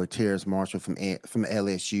my boy Terrence Marshall from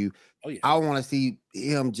LSU. Oh yeah. I want to see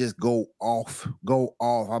him just go off.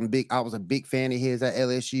 I was a big fan of his at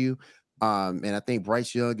LSU. And I think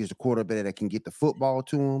Bryce Young is the quarterback that can get the football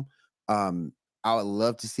to him. I would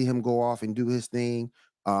love to see him go off and do his thing.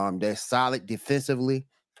 They're solid defensively.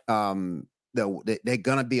 They're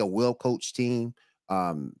gonna be a well-coached team.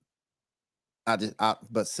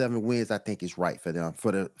 But 7 wins, I think, is right for them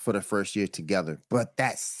for the first year together. But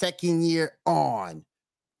that second year on,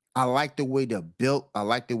 I like the way they're built. I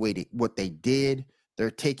like the way what they did.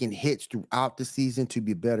 They're taking hits throughout the season to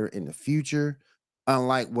be better in the future,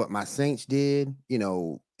 unlike what my Saints did.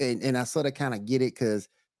 And I sort of kind of get it because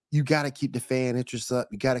you got to keep the fan interest up.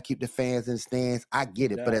 You got to keep the fans in the stands. I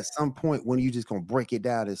get it, but at some point, when you just gonna break it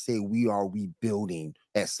down and say we are rebuilding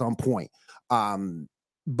at some point,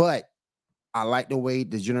 but I like the way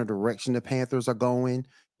the general direction the Panthers are going.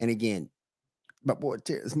 And again, my boy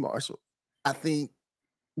Terrence Marshall, I think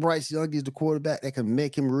Bryce Young is the quarterback that can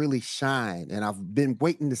make him really shine. And I've been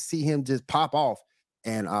waiting to see him just pop off.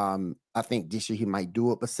 And I think this year he might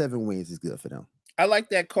do it, but 7 wins is good for them. I like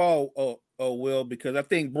that call, Will, because I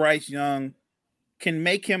think Bryce Young can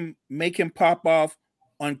make him pop off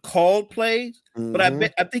on called plays, but I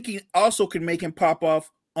think he also can make him pop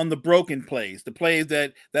off on the broken plays, the plays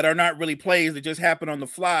that are not really plays that just happen on the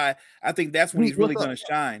fly. I think that's when he's really going to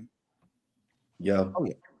shine. Yeah. Oh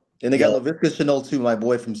yeah. And they got LaVisca Chenault too, my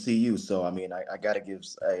boy from CU. So I mean, I gotta give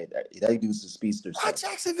that dude's a speedster. Why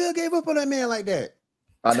Jacksonville gave up on that man like that?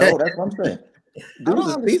 I know, that's what I'm saying. I don't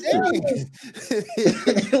understand.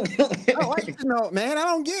 I like Chenault, man. I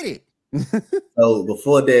don't get it. So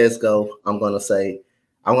before Des go, I'm gonna say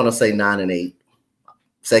 9-8.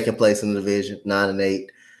 Second place in the division, 9-8.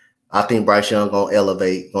 I think Bryce Young gonna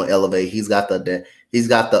elevate. He's got the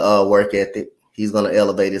work ethic. He's gonna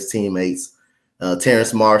elevate his teammates.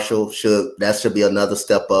 Terrence Marshall should be another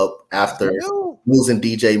step up after losing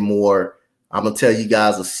DJ Moore. I'm gonna tell you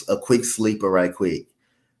guys a quick sleeper right quick.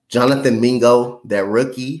 Jonathan Mingo, that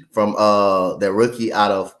rookie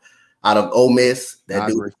out of Ole Miss. That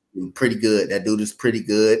dude is pretty good. That dude is pretty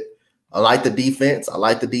good. I like the defense.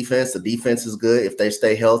 The defense is good if they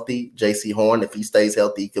stay healthy. J.C. Horn, if he stays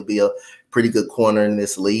healthy, he could be a pretty good corner in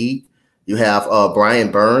this league. You have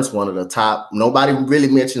Brian Burns, one of the top. Nobody really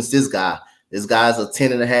mentions this guy. This guy's a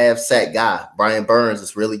 10.5 sack guy. Brian Burns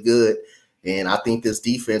is really good, and I think this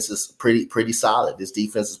defense is pretty solid.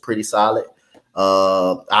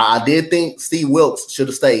 I did think Steve Wilkes should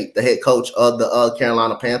have stayed the head coach of the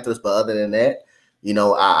Carolina Panthers, but other than that,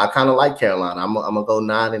 I kind of like Carolina. I'm gonna go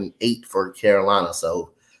 9-8 for Carolina.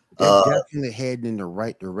 So they're definitely heading in the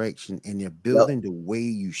right direction, and they're building the way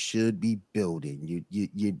you should be building.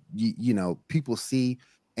 You people see,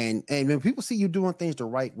 and when people see you doing things the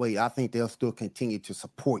right way, I think they'll still continue to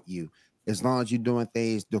support you as long as you're doing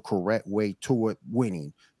things the correct way toward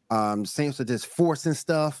winning. Saints are just forcing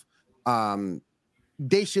stuff.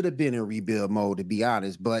 They should have been in rebuild mode, to be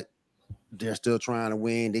honest, but they're still trying to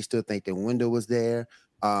win. They still think the window was there.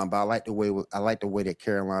 But I like the way that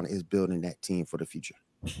Carolina is building that team for the future.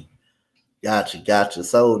 Gotcha.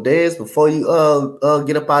 So Des, before you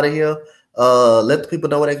get up out of here, let the people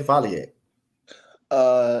know where they can follow you at.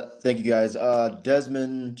 Thank you guys.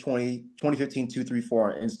 Desmond 2015-234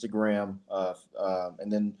 on Instagram,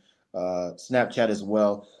 and then Snapchat as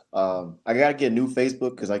well. I gotta get a new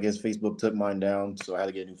Facebook because I guess Facebook took mine down, so I had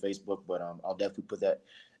to get a new Facebook. But I'll definitely put that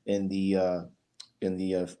in the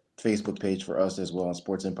Facebook page for us as well on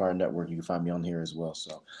Sports Empire Network. You can find me on here as well.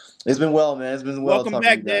 So it's been well, man. It's been well. Welcome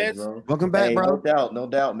back, Des. Welcome back, bro. No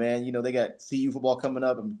doubt, man. They got CU football coming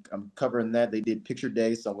up. I'm covering that. They did picture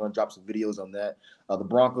day, so I'm gonna drop some videos on that. The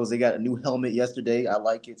Broncos, they got a new helmet yesterday. I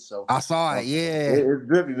like it. So I saw it. Yeah, it's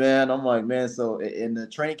drippy, man. I'm like, man. So and the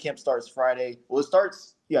training camp starts Friday. Well, it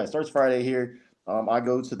starts Friday here. I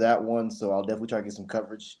go to that one, so I'll definitely try to get some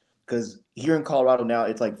coverage because here in Colorado now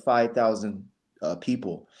it's like 5,000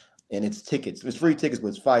 people. And it's tickets. It's free tickets, but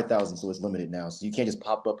it's 5,000, so it's limited now. So you can't just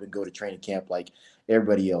pop up and go to training camp like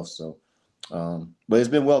everybody else. So, but it's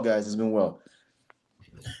been well, guys. It's been well.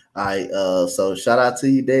 All right. So shout out to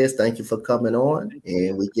you, Des. Thank you for coming on,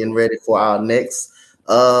 and we're getting ready for our next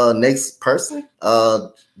person.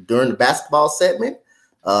 During the basketball segment,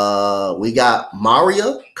 we got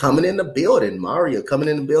Maria coming in the building.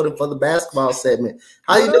 For the basketball segment.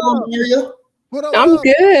 How you doing, Maria? I'm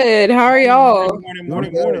good. How are y'all?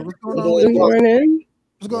 Morning. What's going on? Good morning.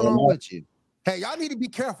 What's going on with you? Hey, y'all need to be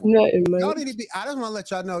careful. Nothing much. Y'all need to be. I just want to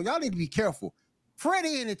let y'all know. Y'all need to be careful.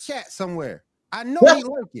 Freddie in the chat somewhere. I know he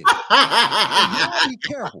lurking. Y'all be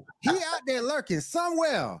careful. He out there lurking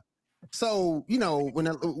somewhere. So,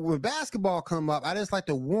 when basketball come up, I just like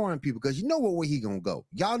to warn people because you know what way he gonna go.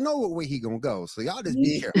 Y'all know what way he gonna go. So y'all just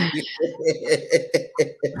be careful.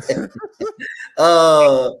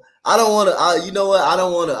 I don't want to. You know what? I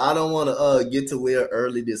don't want to get to Will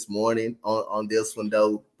early this morning on this one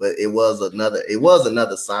though. But it was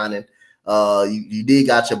another signing. You did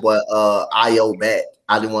got your boy Io back.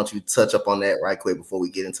 I didn't want you to touch up on that right quick before we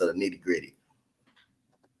get into the nitty gritty.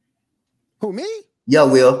 Who, me? Yeah,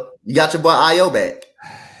 Will, you got your boy Io back.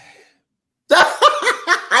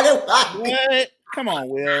 I don't What? Come on,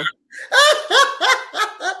 Will.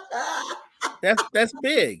 That's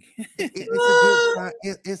big.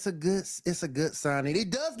 It's a good signing.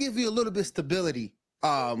 It does give you a little bit of stability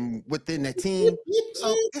within the team.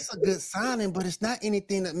 So it's a good signing, but it's not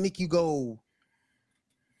anything that make you go,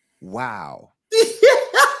 wow.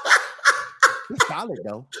 It's solid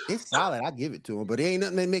though. It's solid. I give it to him, but it ain't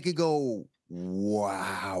nothing that make it go,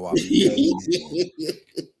 wow, amazing.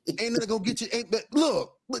 Ain't nothing gonna get you. But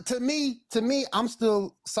look, to me, I'm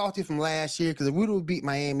still salty from last year because if we would have beat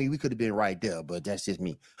Miami, we could have been right there. But that's just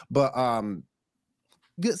me. But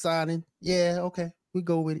good signing. Yeah, okay, we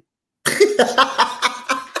go with it.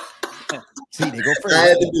 See, they go first. I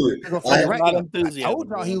had to do it. I told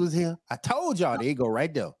y'all he was here. I told y'all they go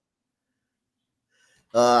right there.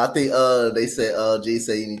 I think they said G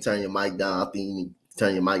said you need to turn your mic down. I think you need to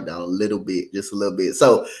turn your mic down a little bit, just a little bit.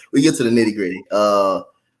 So we get to the nitty gritty.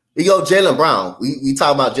 We go Jaylen Brown. We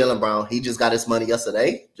talk about Jaylen Brown. He just got his money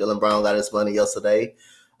yesterday. Jaylen Brown got his money yesterday.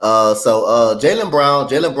 So Jaylen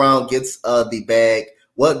Brown gets the bag.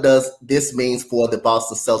 What does this mean for the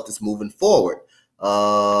Boston Celtics moving forward?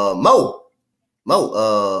 Mo,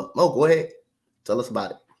 go ahead. Tell us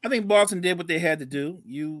about it. I think Boston did what they had to do.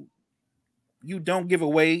 You don't give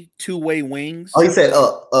away two-way wings. Oh, he said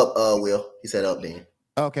up, Will. He said up then.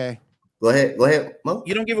 Okay. Go ahead, Mo.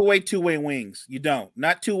 You don't give away two-way wings. You don't.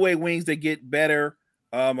 Not two-way wings that get better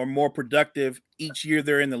or more productive each year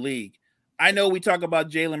they're in the league. I know we talk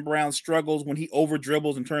about Jaylen Brown's struggles when he over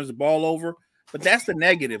dribbles and turns the ball over, but that's the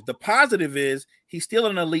negative. The positive is he's still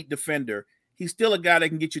an elite defender. He's still a guy that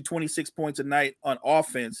can get you 26 points a night on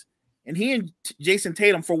offense. And he and Jason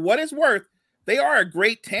Tatum, for what it's worth, they are a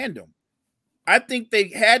great tandem. I think they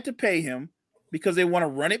had to pay him because they want to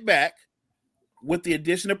run it back with the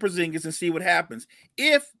addition of Porzingis and see what happens.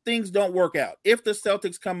 If things don't work out, if the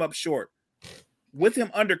Celtics come up short, with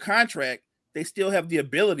him under contract, they still have the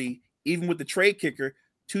ability, even with the trade kicker,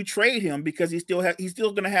 to trade him because he's still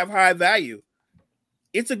going to have high value.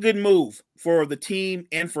 It's a good move for the team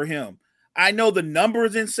and for him. I know the number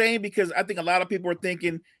is insane because I think a lot of people are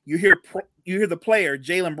thinking you hear the player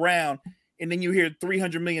Jaylen Brown, and then you hear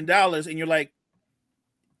 $300 million, and you're like,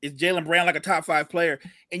 is Jaylen Brown like a top 5 player?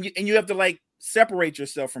 And you have to like separate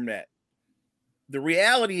yourself from that. The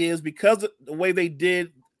reality is because of the way they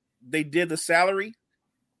did the salary,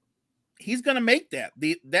 he's going to make that.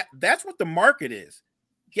 That's what the market is.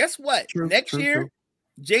 Guess what? Next year,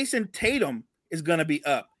 Jason Tatum is going to be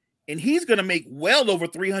up, and he's going to make well over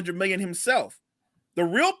 $300 million himself. The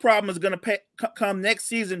real problem is going to come next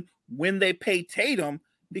season when they pay Tatum,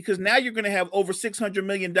 because now you're going to have over $600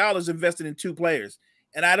 million invested in 2 players.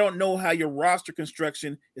 And I don't know how your roster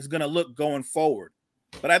construction is going to look going forward.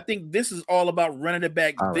 But I think this is all about running it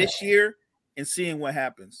back this year and seeing what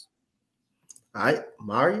happens. All right,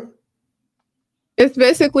 Mario? It's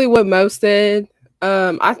basically what Mo said.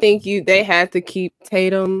 I think they had to keep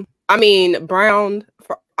Tatum. I mean, Brown,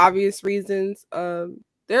 for obvious reasons.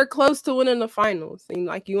 They're close to winning the finals. And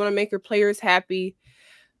like, you want to make your players happy.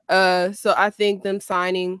 So I think them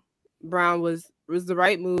signing Brown was the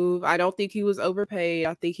right move. I don't think he was overpaid.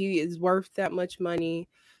 I think he is worth that much money.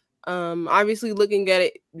 Obviously, looking at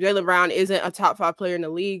it, Jaylen Brown isn't a top 5 player in the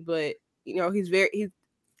league, but he's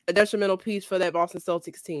a detrimental piece for that Boston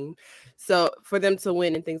Celtics team. So for them to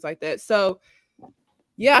win and things like that. So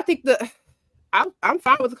yeah, I think I'm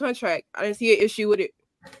fine with the contract. I didn't see an issue with it.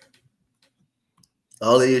 The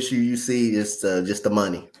only issue you see is just the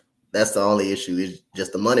money. That's the only issue, is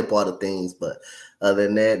just the money part of things. But other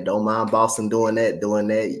than that, don't mind Boston doing that.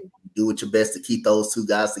 Do what your best to keep those 2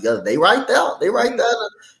 guys together. They right there. They right there in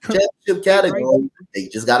the championship category. They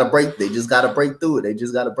just gotta break. They just gotta break through it.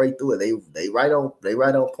 They right on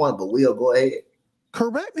point. But we'll go ahead.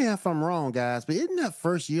 Correct me if I'm wrong, guys, but isn't that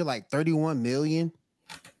first year like 31 million?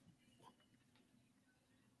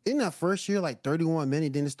 Isn't that first year like 31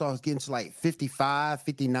 million? Then it starts getting to like 55,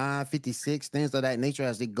 59, 56, things of that nature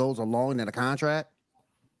as it goes along in the contract.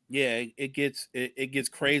 Yeah, it gets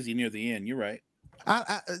crazy near the end. You're right.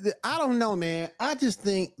 I don't know, man. I just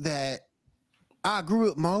think that I agree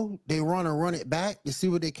with Mo. They want to run it back to see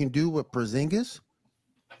what they can do with Porzingis.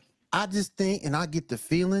 I just think, and I get the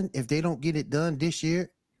feeling, if they don't get it done this year,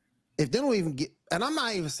 if they don't even get, and I'm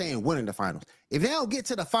not even saying winning the finals, if they don't get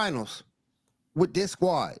to the finals with this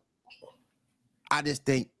squad, I just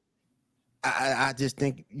think, I just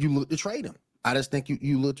think you look to trade him. I just think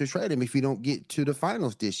you look to trade him if you don't get to the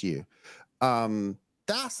finals this year.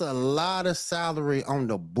 That's a lot of salary on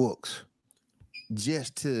the books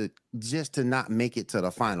just to not make it to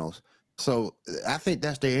the finals. So I think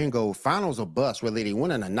that's their end goal. Finals or bust, whether they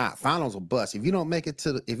win or not. Finals or bust. If you don't make it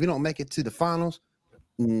to the finals,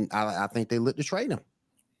 I think they look to trade him.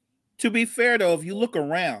 To be fair, though, if you look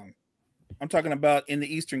around, I'm talking about in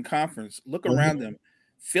the Eastern Conference. Look around them.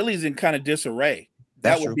 Philly's in kind of disarray.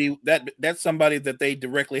 That's somebody that they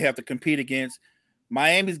directly have to compete against.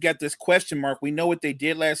 Miami's got this question mark. We know what they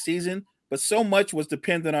did last season, but so much was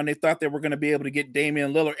dependent on they thought they were going to be able to get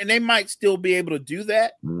Damian Lillard, and they might still be able to do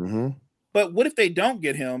that. But what if they don't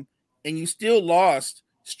get him, and you still lost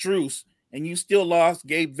Strus, and you still lost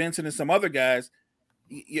Gabe Vincent and some other guys?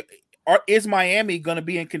 Is Miami going to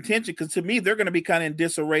be in contention? Because to me, they're going to be kind of in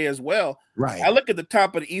disarray as well. Right. I look at the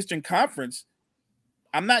top of the Eastern Conference.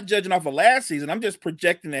 I'm not judging off of last season. I'm just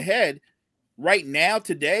projecting ahead. Right now,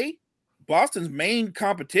 today, Boston's main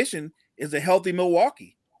competition is a healthy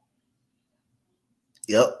Milwaukee.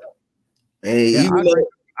 Yep. And even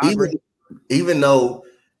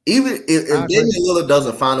if Damian Lillard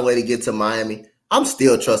doesn't find a way to get to Miami, I'm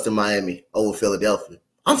still trusting Miami over Philadelphia.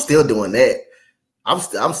 I'm still doing that.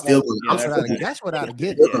 That's what I'd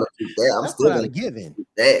give. I'm still gonna give in.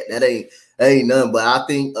 That ain't nothing. But I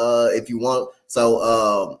think if you want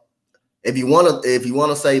to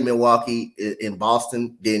say Milwaukee in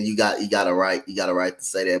Boston, then you got a right to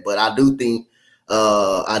say that. But I do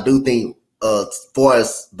think for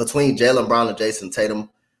us between Jaylen Brown and Jason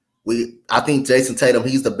Tatum, I think Jason Tatum,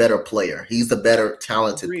 he's the better player. He's the better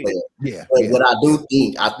talented player. Yeah. But what I do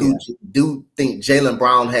think Jaylen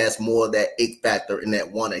Brown has more of that it factor in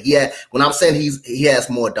that one. When I'm saying he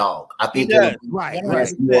has more dog, I think he has more of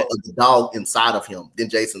the dog inside of him than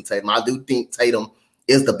Jason Tatum. I do think Tatum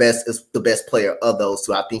is the best player of those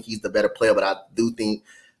two. I think he's the better player, but I do think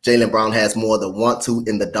Jaylen Brown has more of the want to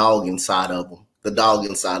and the dog inside of him. The dog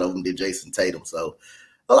inside of him than Jason Tatum. So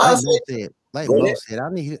Like Mo said,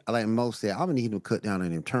 I'm gonna need him to cut down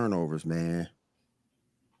on them turnovers, man.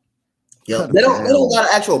 Yeah, they don't got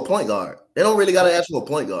an actual point guard. They don't really got an actual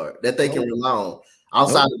point guard that they can rely on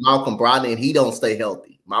outside of Malcolm Brogdon, and he don't stay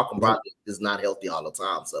healthy. Malcolm Brogdon is not healthy all the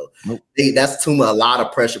time, so that's a lot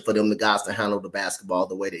of pressure for them, the guys, to handle the basketball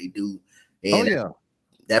the way they do. And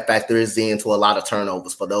that factors into a lot of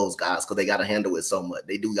turnovers for those guys because they got to handle it so much.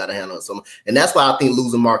 They do got to handle it so much, and that's why I think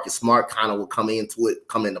losing Marcus Smart kind of will come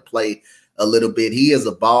into play a little bit. He is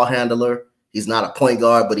a ball handler. He's not a point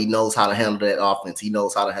guard, but he knows how to handle that offense.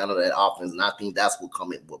 And I think that's what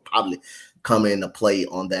will probably come into play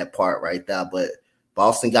on that part right there. But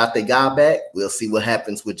Boston got their guy back. We'll see what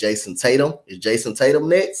happens with Jason Tatum. Is Jason Tatum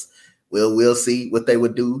next? We'll see what they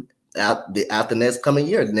would do after next coming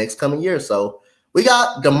year. So we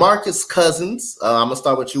got DeMarcus Cousins. I'm gonna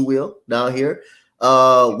start with you, Will, down here.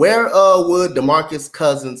 Where would DeMarcus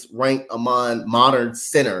Cousins rank among modern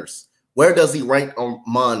centers? Where does he rank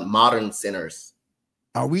among modern centers?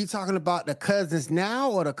 Are we talking about the Cousins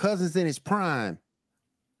now or the Cousins in his prime?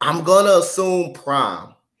 I'm gonna assume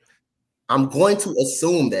prime. I'm going to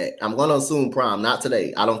assume that. I'm gonna assume prime, not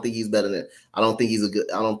today. I don't think he's better than. I don't think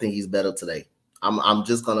he's better today. I'm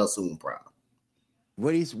just gonna assume prime.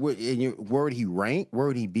 Where would he rank? Where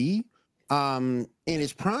would he be? In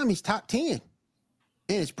his prime, he's top 10.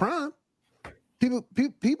 In his prime. People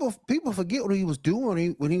forget what he was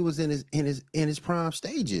doing when he was in his prime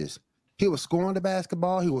stages. He was scoring the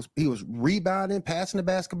basketball. He was rebounding, passing the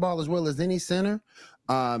basketball as well as any center.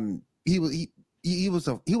 He was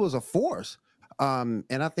a force. And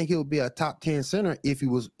I think he would be a top 10 center if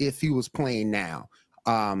he was playing now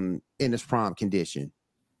in his prime condition.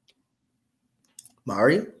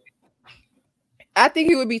 Mari? I think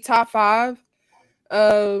he would be top 5.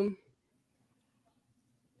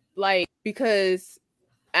 Because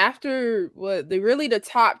after the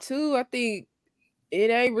top 2, I think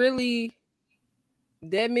it ain't really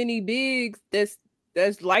that many bigs that's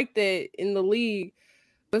like that in the league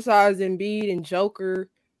besides Embiid and Joker.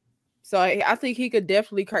 So I think he could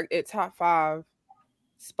definitely crack that top 5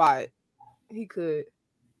 spot. He could.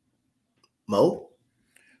 Mo?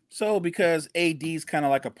 So because AD's kind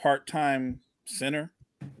of like a part-time center,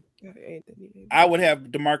 I would have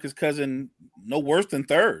DeMarcus Cousins no worse than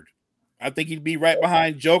 3rd. I think he'd be right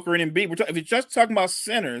behind Joker and Embiid. If you're just talking about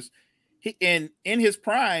centers, in his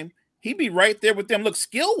prime, he'd be right there with them. Look,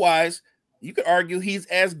 skill-wise, you could argue he's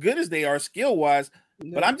as good as they are skill-wise.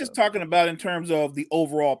 But I'm just talking about in terms of the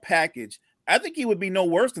overall package. I think he would be no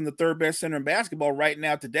worse than the third best center in basketball right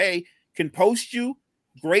now today. Can post you,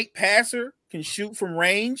 great passer, can shoot from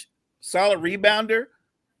range, solid rebounder.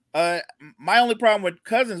 My only problem with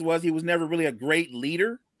Cousins was he was never really a great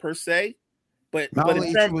leader per se. But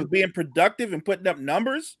in terms of being productive and putting up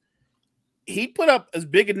numbers, he put up as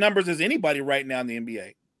big of numbers as anybody right now in the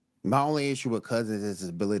NBA. My only issue with Cousins is his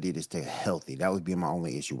ability to stay healthy. That would be my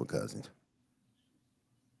only issue with Cousins.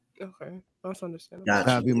 Okay, that's understandable.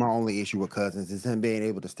 That would be my only issue with Cousins is him being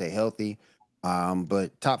able to stay healthy.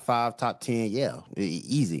 But top 5, top 10, yeah,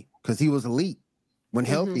 easy. Because he was elite. When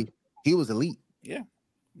healthy, he was elite. Yeah,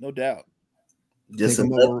 no doubt. Just take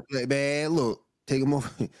him over, man. Look, take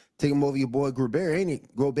him over your boy Gobert any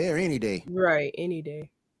day. Right, any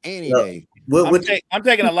day. Any day. I'm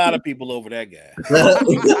taking a lot of people over that guy.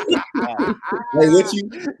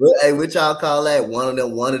 Hey, what y'all call that? One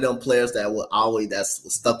of them players that was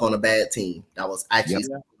stuck on a bad team. That was actually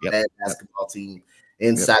a bad basketball team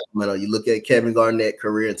in Sacramento. You look at Kevin Garnett's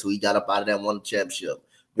career until he got up out of that one championship.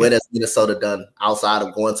 What has Minnesota done outside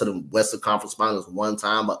of going to the Western Conference Finals one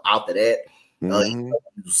time? But after that, he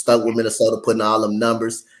stuck with Minnesota, putting all them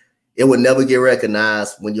numbers. It would never get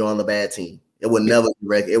recognized when you're on the bad team. It would never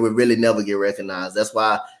it would really never get recognized. That's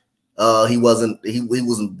why Kevin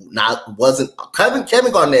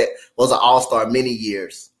Garnett was an all-star many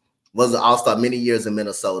years. Was an all-star many years in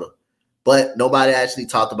Minnesota. But nobody actually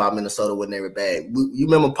talked about Minnesota when they were bad. You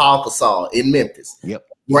remember Paul Gasol in Memphis. Yep.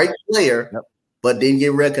 Great player, but didn't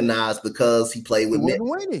get recognized because he played with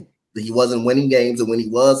Memphis. He wasn't winning games, and when he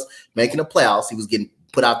was making the playoffs, he was getting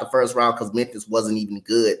put out the first round because Memphis wasn't even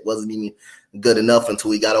good enough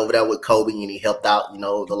until he got over there with Kobe and he helped out,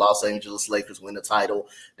 the Los Angeles Lakers win the title.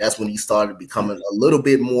 That's when he started becoming a little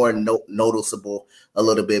bit more noticeable, a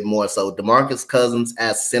little bit more. So DeMarcus Cousins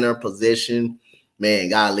at center position, man,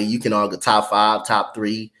 golly, you can argue top 5, top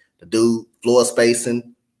 3. The dude, floor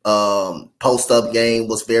spacing, post-up game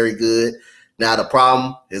was very good. Now the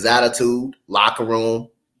problem, his attitude, locker room,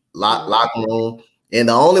 and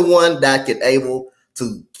the only one that could able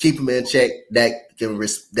to keep him in check that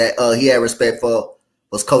he had respect for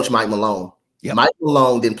was Coach Mike Malone. Yep. Mike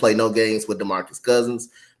Malone didn't play no games with DeMarcus Cousins.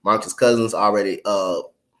 Marcus Cousins already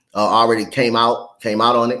came out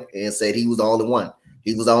on it and said he was the only one.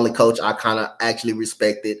 He was the only coach I kind of actually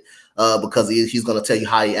respected because he's going to tell you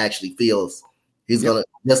how he actually feels. He's going to,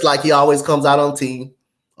 just like he always comes out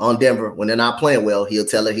on Denver when they're not playing well, he'll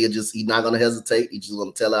tell her he's not going to hesitate. He's just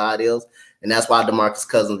going to tell her how it is. And that's why DeMarcus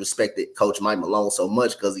Cousins respected Coach Mike Malone so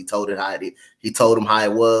much, because he told him how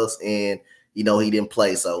it was, and he didn't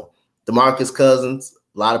play. So DeMarcus Cousins,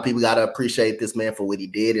 a lot of people got to appreciate this man for what he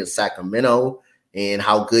did in Sacramento and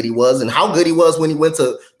how good he was, and how good he was when he went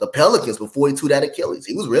to the Pelicans before he tore that Achilles.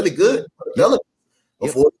 He was really good for the Pelicans.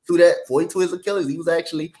 Before he tore his Achilles, he was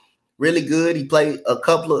actually really good. He played a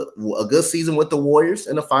good season with the Warriors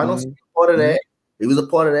in the finals. He was a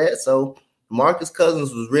part of that. So Marcus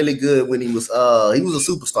Cousins was really good when he was a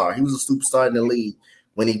superstar. He was a superstar in the league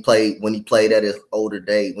when he played at his older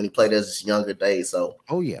day, when he played at his younger days. So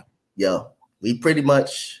we pretty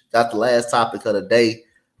much got the last topic of the day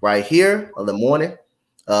right here of the morning.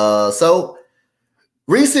 So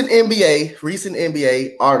recent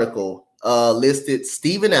NBA article listed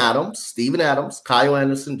Steven Adams, Kyle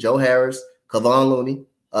Anderson, Joe Harris, Kevon Looney.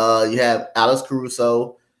 You have Alex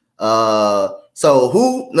Caruso. So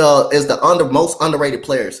who is the most underrated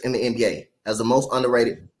players in the NBA? As the most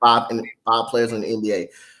underrated five players in the NBA,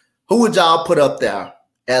 who would y'all put up there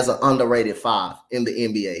as an underrated 5 in the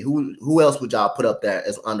NBA? Who else would y'all put up there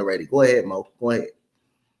as underrated? Go ahead, Mo. Go ahead.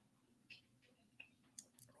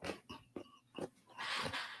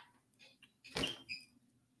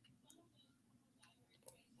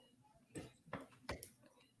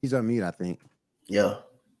 He's on mute, I think. Yeah.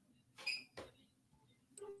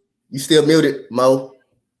 You still muted, Mo?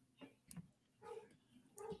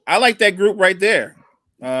 I like that group right there.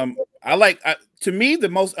 To me, the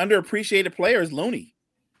most underappreciated player is Looney.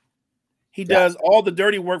 He does all the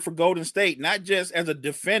dirty work for Golden State, not just as a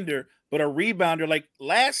defender, but a rebounder. Like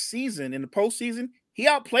last season in the postseason, he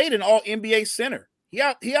outplayed an all NBA center. He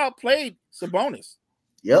outplayed Sabonis.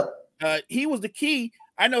 Yep. He was the key.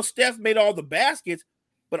 I know Steph made all the baskets,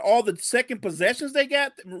 but all the second possessions they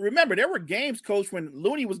got. Remember, there were games, Coach, when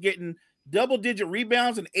Looney was getting double-digit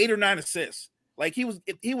rebounds and 8 or 9 assists. Like he was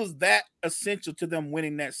that essential to them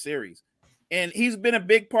winning that series. And he's been a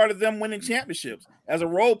big part of them winning championships as a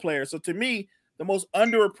role player. So to me, the most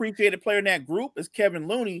underappreciated player in that group is Kevin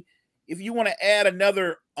Looney. If you want to add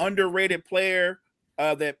another underrated player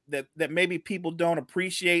that maybe people don't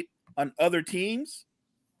appreciate on other teams,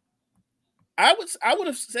 I would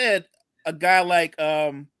have said a guy like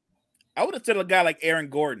Aaron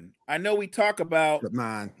Gordon. I know we talk about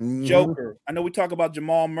Joker. I know we talk about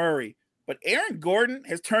Jamal Murray, but Aaron Gordon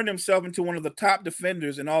has turned himself into one of the top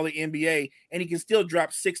defenders in all the NBA, and he can still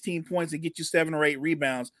drop 16 points and get you 7 or 8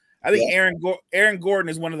 rebounds. I think Aaron Gordon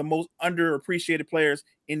is one of the most underappreciated players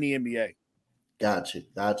in the NBA. Got you.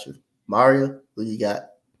 Mario, who you got?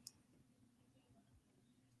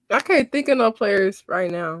 I can't think of no players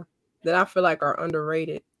right now that I feel like are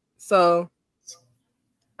underrated. So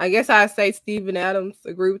I guess I'd say Steven Adams.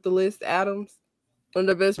 Agree with the list. Adams, one of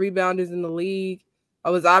the best rebounders in the league. I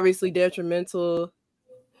was obviously detrimental.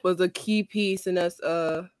 Was a key piece in us,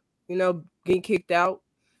 getting kicked out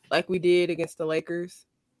like we did against the Lakers.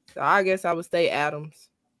 So I guess I would say Adams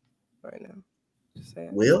right now. Just say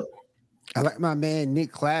Will? I like my man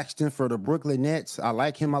Nick Claxton for the Brooklyn Nets. I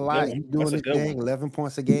like him a lot. He's doing his thing, 11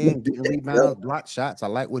 points a game, getting rebounds, block shots. I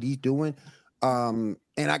like what he's doing. And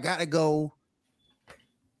I gotta go.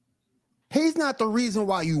 He's not the reason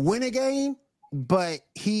why you win a game, but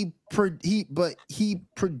he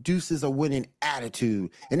produces a winning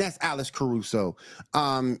attitude, and that's Alex Caruso.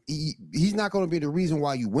 He's not going to be the reason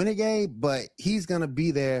why you win a game, but he's going to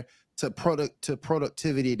be there to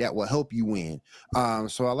productivity that will help you win.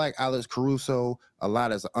 So I like Alex Caruso a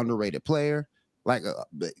lot as an underrated player. Like,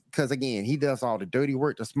 because again, he does all the dirty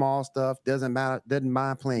work, the small stuff. Doesn't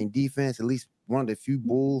mind playing defense. At least one of the few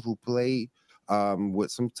Bulls who played with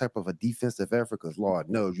some type of a defensive effort. Because Lord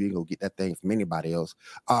knows you ain't gonna get that thing from anybody else.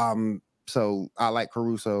 So I like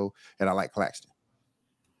Caruso and I like Claxton.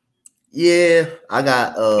 Yeah, I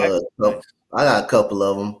got a couple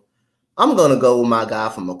of them. I'm gonna go with my guy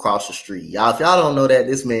from across the street. Y'all, if y'all don't know that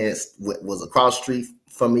this man was across the street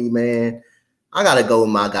from me, man, I gotta go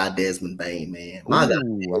with my guy Desmond Bain, man. My guy,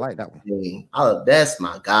 I like that one. That's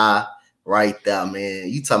my guy right there, man.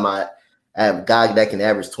 You talking about a guy that can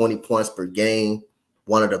average 20 points per game,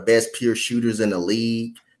 one of the best pure shooters in the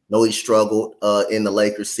league. No, he struggled in the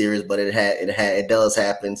Lakers series, but it does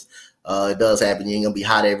happen. It does happen. You ain't gonna be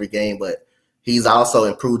hot every game, but he's also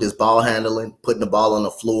improved his ball handling, putting the ball on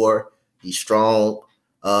the floor. He's strong.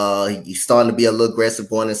 He's starting to be a little aggressive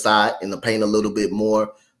going inside in the paint a little bit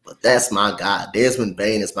more. But that's my guy. Desmond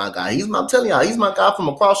Bain is my guy. I'm telling y'all, he's my guy from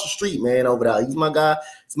across the street, man, over there. He's my guy.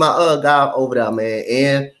 It's my guy over there, man.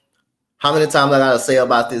 And how many times I gotta say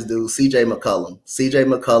about this dude, CJ McCollum. CJ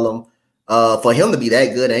McCollum, for him to be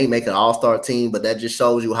that good, ain't making an all-star team, but that just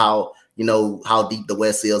shows you how deep the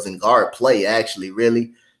West is in guard play, actually,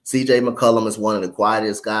 really. CJ McCollum is one of the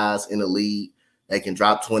quietest guys in the league. They can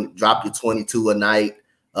drop you 22 a night.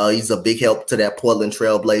 He's a big help to that Portland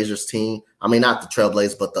Trailblazers team. I mean, not the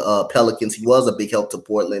Trailblazers, but the Pelicans. He was a big help to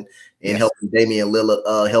Portland and helping Damian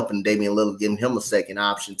Lillard, giving him a second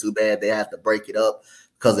option. Too bad they had to break it up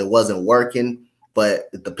because it wasn't working. But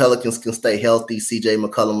if the Pelicans can stay healthy, CJ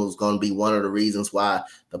McCollum was going to be one of the reasons why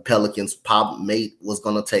the Pelicans pop mate was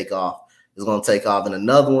going to take off. It's going to take off. And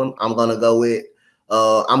another one I'm going to go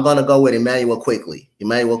with Emmanuel Quickley.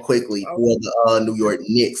 Emmanuel Quickley for the New York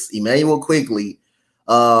Knicks. Emmanuel Quickley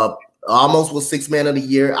almost was 6th man of the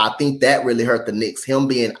year. I think that really hurt the Knicks. Him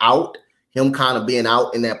kind of being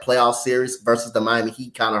out in that playoff series versus the Miami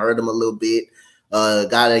Heat kind of hurt him a little bit. Guy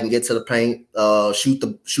that can get to the paint, shoot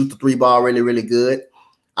the 3 ball really, really good.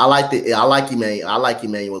 I like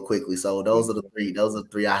Emmanuel Quickley. So those are the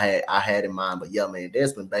three I had in mind. But yeah, man,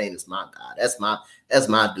 Desmond Bain is my guy. That's my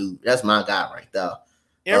dude. That's my guy right there.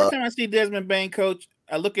 Every time I see Desmond Bain, coach,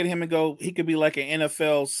 I look at him and go, he could be like an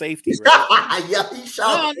NFL safety, right? Yeah, he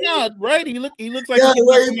shot. No, right. He looks like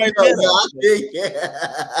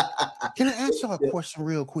Can I ask y'all a question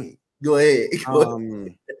real quick? Go ahead.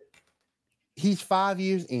 He's 5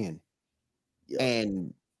 years in,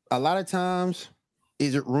 and a lot of times,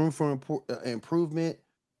 is it room for improvement?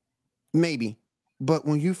 Maybe, but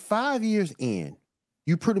when you're 5 years in,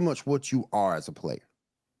 you pretty much what you are as a player.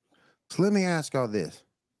 So let me ask y'all this: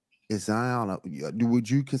 is Zion? Would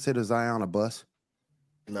you consider Zion a bust?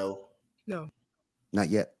 No, not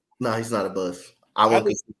yet. No, he's not a bust.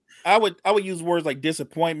 I would use words like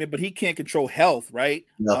disappointment, but he can't control health, right?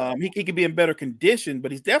 No. He could be in better condition,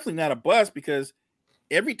 but he's definitely not a bust because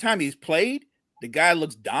every time he's played, the guy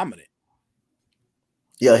looks dominant.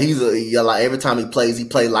 Yeah, like every time he plays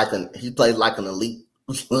like an elite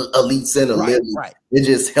center. Right.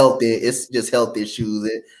 It's just health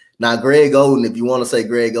issues. Now, Greg Oden, if you want to say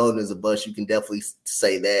Greg Oden is a bust, you can definitely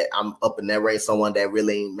say that. I'm up in that range, someone that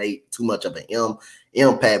really ain't made too much of an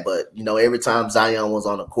impact. But, every time Zion was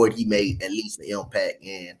on the court, he made at least an impact.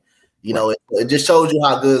 And, it just shows you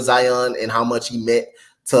how good Zion and how much he meant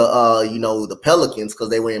to, the Pelicans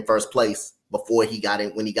because they were in first place before he got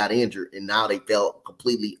in when he got injured, and now they fell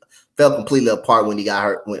completely apart when he got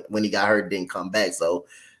hurt. When he got hurt, didn't come back. So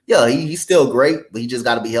yeah, he's still great, but he just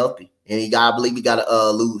got to be healthy, and he got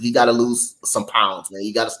to lose some pounds, man.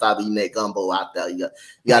 You got to stop eating that gumbo out there. You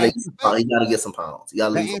got to get some pounds. You got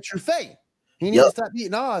to lose. Andrew Faye. He needs to stop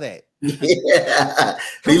eating all that. Yeah,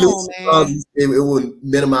 he loses pounds. It would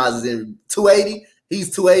minimize his 280.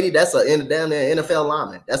 He's 280. That's down there NFL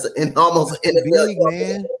lineman. That's almost an NFL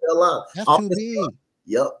man. line. That's too big.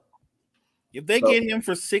 Yep. If they get him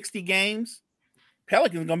for 60 games,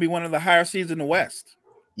 Pelicans gonna be one of the higher seeds in the West.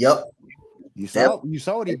 Yep. You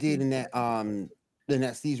saw what he did in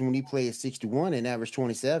that season when he played 61 and averaged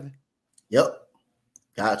 27. Yep.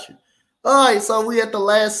 Gotcha. All right, so we at the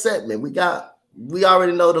last segment. We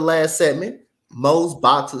already know the last segment, Mo's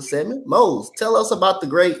Boxer segment. Mose, tell us about the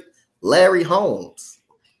great Larry Holmes.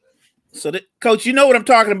 So, Coach, you know what I'm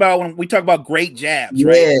talking about when we talk about great jabs,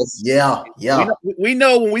 right? Yes, yeah. We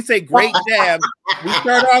know when we say great jabs, we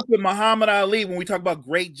start off with Muhammad Ali when we talk about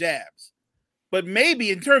great jabs. But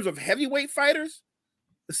maybe in terms of heavyweight fighters,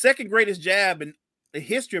 the second greatest jab in the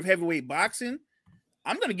history of heavyweight boxing,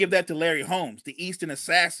 I'm going to give that to Larry Holmes, the Eastern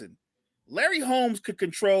Assassin. Larry Holmes could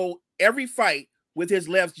control every fight with his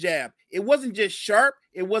left jab. It wasn't just sharp.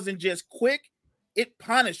 It wasn't just quick. It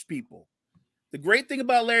punished people. The great thing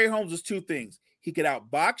about Larry Holmes is two things. He could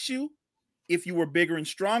outbox you if you were bigger and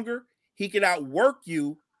stronger. He could outwork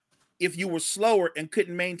you if you were slower and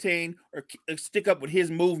couldn't maintain or stick up with his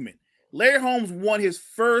movement. Larry Holmes won his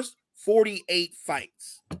first 48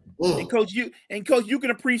 fights. And coach, you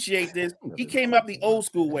can appreciate this. He came up the old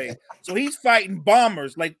school way. So he's fighting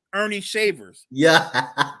bombers like Ernie Shavers,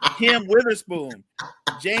 Kim Witherspoon,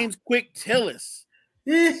 James Quick Tillis.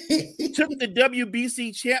 He took the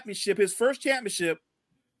WBC championship, his first championship,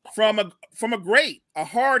 from a great, a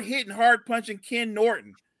hard hitting, hard punching Ken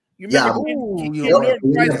Norton. You remember Ken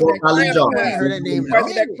Norton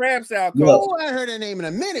fighting that crab salad. Oh, I heard that name in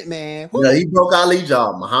a minute, man. Yeah, he broke Ali's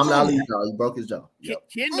jaw. Muhammad Ali's jaw. He broke his jaw. Yep.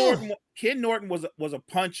 Ken Norton was a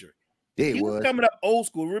puncher. He was coming up old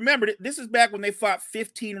school. Remember, this is back when they fought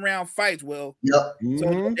 15-round fights. Well,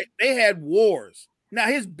 so they had wars. Now,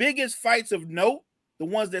 his biggest fights of note, the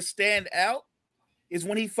ones that stand out, is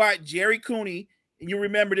when he fought Jerry Cooney. And you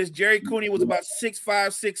remember this, Jerry Cooney was about 6'5",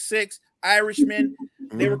 6'6", Irishman.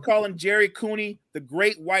 They were calling Jerry Cooney the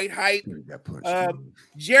Great White Hype.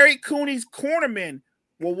 Jerry Cooney's cornermen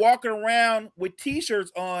were walking around with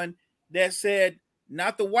T-shirts on that said,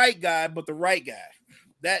 not the white guy, but the right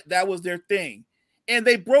guy. That was their thing. And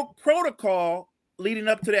they broke protocol leading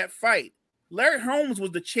up to that fight. Larry Holmes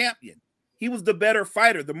was the champion. He was the better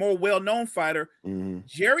fighter, the more well-known fighter.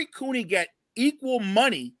 Jerry Cooney got equal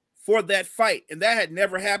money for that fight, and that had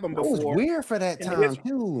never happened before. It was weird for that time,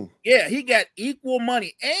 too. Yeah, he got equal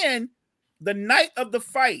money. And the night of the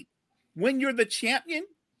fight, when you're the champion,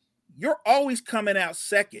 you're always coming out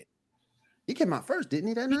second. He came out first, didn't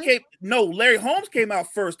he, that night? Larry Holmes came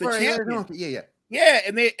out first, the champion. Yeah,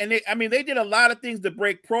 and they did a lot of things to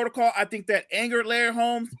break protocol. I think that angered Larry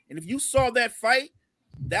Holmes. And if you saw that fight,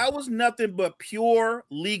 that was nothing but pure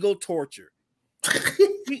legal torture.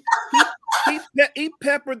 He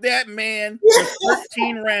peppered that man for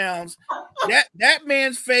 13 rounds. That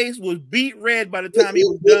man's face was beat red by the time he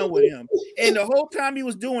was done with him. And the whole time he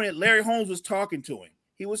was doing it, Larry Holmes was talking to him.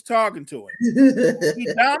 He was talking to him. He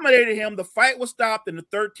dominated him. The fight was stopped in the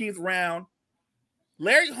 13th round.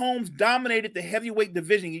 Larry Holmes dominated the heavyweight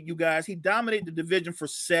division, you guys. He dominated the division for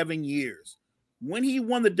 7 years. When he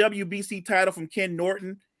won the WBC title from Ken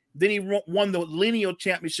Norton, then he won the lineal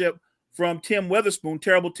championship from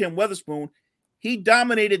terrible Tim Witherspoon. He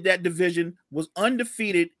dominated that division, was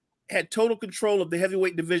undefeated, had total control of the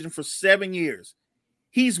heavyweight division for 7 years.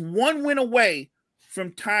 He's one win away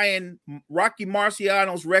from tying Rocky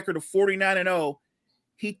Marciano's record of 49-0.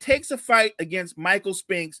 He takes a fight against Michael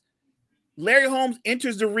Spinks. Larry Holmes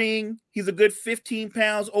enters the ring. He's a good 15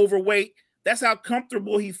 pounds overweight. That's how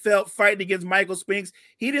comfortable he felt fighting against Michael Spinks.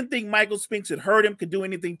 He didn't think Michael Spinks had hurt him, could do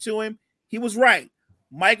anything to him. He was right.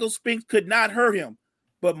 Michael Spinks could not hurt him,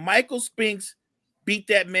 but Michael Spinks beat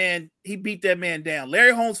that man. He beat that man down.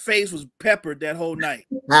 Larry Holmes' face was peppered that whole night.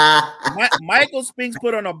 Michael Spinks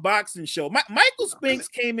put on a boxing show. Michael Spinks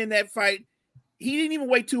came in that fight. He didn't even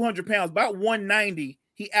weigh 200 pounds, about 190.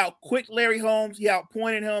 He outquicked Larry Holmes. He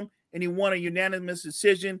outpointed him, and he won a unanimous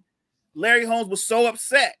decision. Larry Holmes was so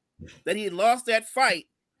upset that he lost that fight.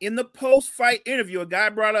 In the post-fight interview, a guy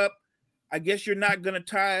brought up, I guess you're not going to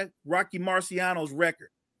tie Rocky Marciano's record.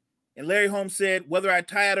 And Larry Holmes said, whether I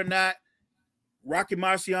tie it or not, Rocky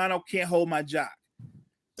Marciano can't hold my job.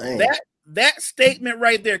 That statement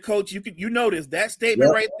right there, Coach, you notice that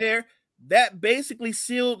statement right there, that basically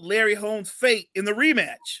sealed Larry Holmes' fate in the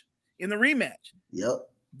rematch. Yep.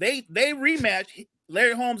 They rematched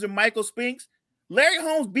Larry Holmes and Michael Spinks. Larry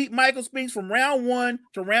Holmes beat Michael Spinks from round 1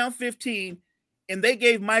 to round 15, and they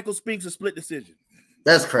gave Michael Spinks a split decision.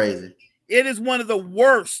 That's crazy. It is one of the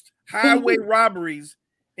worst highway robberies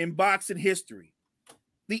in boxing history.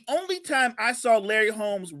 The only time I saw Larry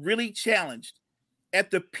Holmes really challenged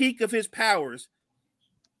at the peak of his powers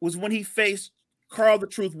was when he faced Carl the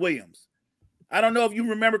Truth Williams. I don't know if you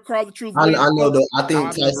remember Carl the Truth Williams. I know. I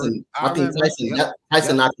think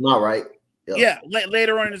Tyson knocked him out, right? Yeah,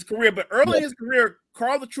 later on in his career. But early in his career,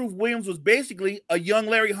 Carl the Truth Williams was basically a young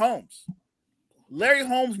Larry Holmes. Larry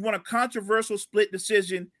Holmes won a controversial split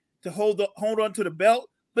decision to hold on to the belt.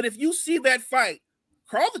 But if you see that fight,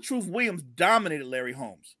 Carl the Truth Williams dominated Larry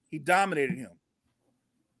Holmes. He dominated him.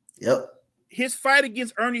 Yep. His fight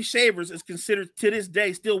against Ernie Shavers is considered to this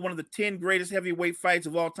day still one of the 10 greatest heavyweight fights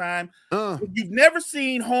of all time. If you've never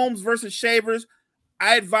seen Holmes versus Shavers,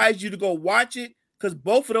 I advise you to go watch it because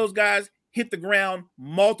both of those guys hit the ground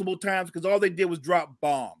multiple times because all they did was drop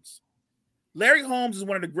bombs. Larry Holmes is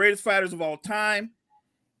one of the greatest fighters of all time,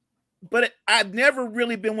 but I've never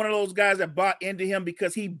really been one of those guys that bought into him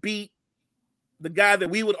because he beat the guy that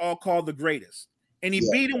we would all call the greatest. And he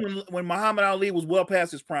beat him when Muhammad Ali was well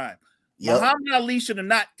past his prime. Yep. Muhammad Ali should have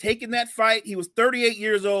not taken that fight. He was 38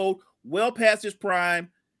 years old, well past his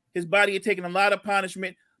prime. His body had taken a lot of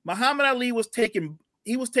punishment. Muhammad Ali was taking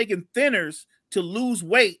thinners to lose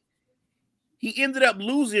weight. He ended up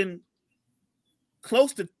losing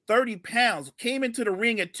close to 30 pounds, came into the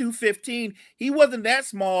ring at 215. He wasn't that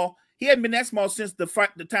small. He hadn't been that small since the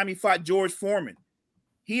time he fought George Foreman.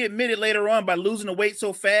 He admitted later on by losing the weight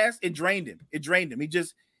so fast, it drained him. He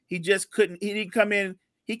just couldn't. He didn't come in.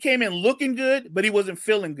 He came in looking good, but he wasn't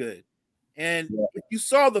feeling good. And if you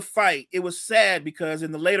saw the fight, it was sad because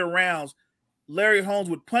in the later rounds, Larry Holmes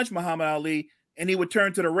would punch Muhammad Ali and he would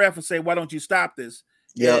turn to the ref and say, "Why don't you stop this?"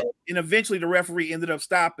 Yeah. And eventually the referee ended up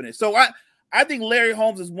stopping it. So I think Larry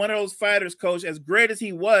Holmes is one of those fighters, Coach, as great as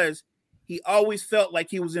he was, he always felt like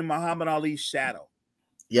he was in Muhammad Ali's shadow.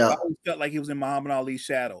 Yeah. He always felt like he was in Muhammad Ali's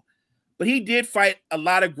shadow. But he did fight a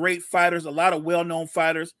lot of great fighters, a lot of well-known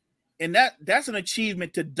fighters. And that's an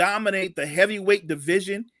achievement to dominate the heavyweight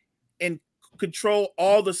division and control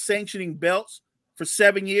all the sanctioning belts for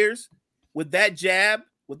 7 years with that jab,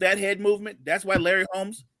 with that head movement. That's why Larry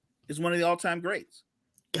Holmes is one of the all-time greats.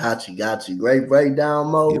 Got you. Great breakdown,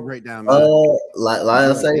 Mo. Good breakdown, man. Like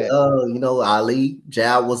I say, Ali,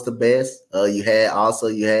 jab was the best. You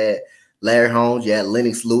had Larry Holmes, you had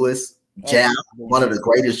Lennox Lewis, jab, one of the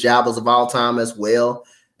greatest jabbers of all time as well.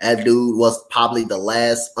 That dude was probably the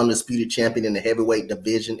last undisputed champion in the heavyweight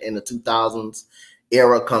division in the 2000s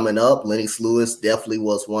era coming up. Lennox Lewis definitely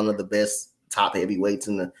was one of the best top heavyweights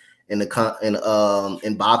in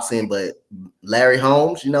boxing. But Larry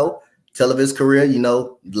Holmes, tell of his career,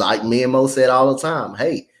 like me and Mo said all the time,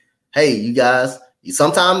 hey, you guys,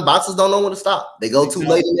 sometimes boxers don't know when to stop. They go too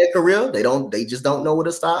late in their career. They just don't know when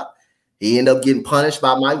to stop. He ended up getting punished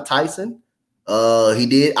by Mike Tyson. He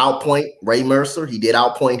did outpoint Ray Mercer. He did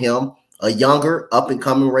outpoint him. A younger,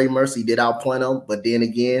 up-and-coming Ray Mercer, he did outpoint him. But then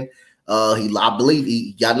again, I believe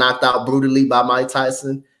he got knocked out brutally by Mike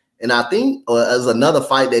Tyson. And I think there's another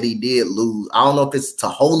fight that he did lose. I don't know if it's to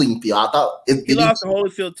Holyfield. I thought he lost to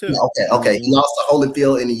Holyfield too. Okay. He lost to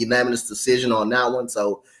Holyfield in a unanimous decision on that one.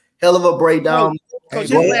 So hell of a breakdown.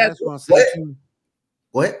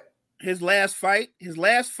 What? His last fight,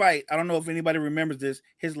 I don't know if anybody remembers this.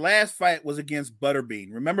 His last fight was against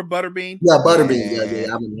Butterbean. Remember Butterbean? Yeah, Butterbean.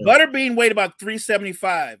 Yeah. Butterbean weighed about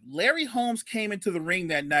 375. Larry Holmes came into the ring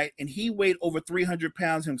that night and he weighed over 300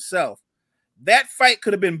 pounds himself. That fight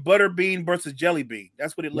could have been Butterbean versus Jellybean.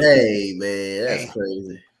 That's what it looked like. Hey, man, that's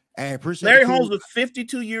crazy. I appreciate Larry Holmes was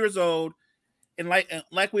 52 years old. And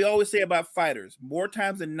like we always say about fighters, more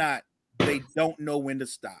times than not, they don't know when to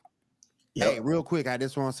stop. Hey, real quick, I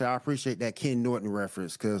just want to say I appreciate that Ken Norton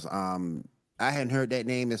reference because I hadn't heard that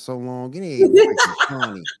name in so long. And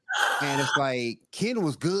it's like Ken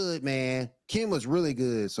was good, man. Ken was really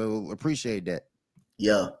good. So appreciate that.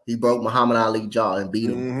 Yeah, he broke Muhammad Ali's jaw and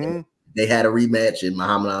beat him. They had a rematch and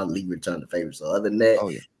Muhammad Ali returned the favor. So other than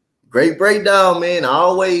that, great breakdown, man.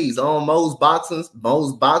 Always on Mo's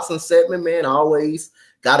boxing segment, man. Always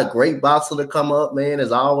got a great boxer to come up, man.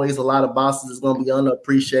 There's always a lot of boxers that's gonna be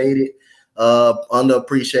underappreciated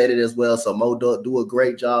as well. So Mo do a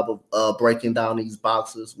great job of breaking down these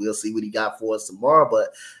boxers. We'll see what he got for us tomorrow.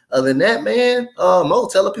 But other than that, man, Mo,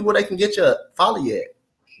 tell the people they can get you follow you at.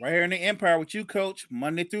 Right here in the Empire with you, Coach.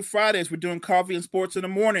 Monday through Fridays, we're doing coffee and sports in the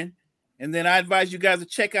morning. And then I advise you guys to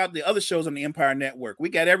check out the other shows on the Empire Network. We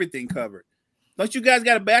got everything covered. Don't you guys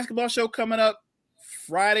got a basketball show coming up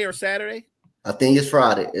Friday or Saturday? I think it's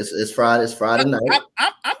Friday. It's Friday. It's Friday night.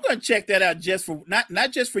 I'm going to check that out just for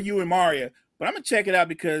not just for you and Mario, but I'm going to check it out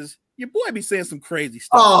because your boy be saying some crazy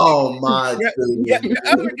stuff. Oh my goodness! The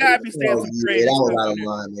other guy be saying some crazy that was stuff. out of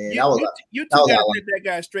line, man. You two got to set that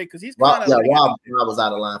guy straight because he's kind of Rob was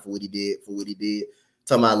out of line for what he did.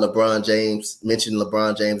 Talking about LeBron James, mentioned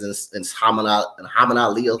LeBron James and Muhammad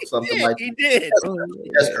Ali or something like that. He did.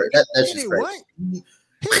 That's crazy. That's just crazy.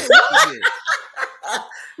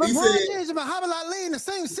 LeBron James and Muhammad Ali in the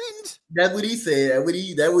same sentence. That's what he said. That's what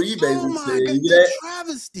he basically Oh my said. God, that's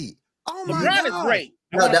travesty. Oh my LeBron God. is great.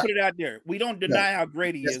 I want to put it out there. We don't deny how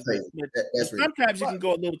great he is. But sometimes you can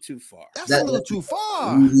go a little too far. That's a little too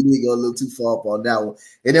far. We did go a little too far up on that one.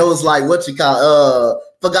 And it was like,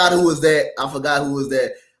 forgot who was that. I forgot who was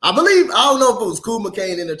that. I don't know if it was Cool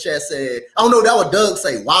McCain in the chat said, I don't know, that was Doug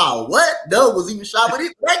say, wow, what? Doug was even shot, but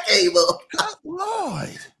that came up. Good Lord.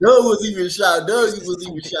 Doug was even shot.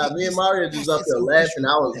 Me and Mario just up there laughing.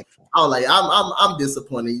 I was like, I'm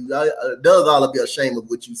disappointed. Doug ought to be ashamed of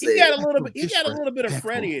what you said. He got a little bit of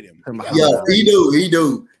Freddie in him. Yeah, he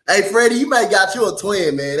do. Hey, Freddie, you might got you a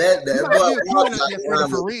twin, man. That boy,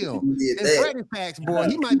 for real. And Freddie Packs, boy,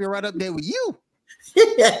 he might be right up there with you.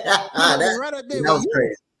 That was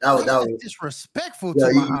crazy. That was disrespectful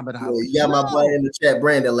to Muhammad Ali. You got my boy in the chat,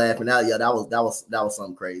 Brandon, laughing out. Yeah, that was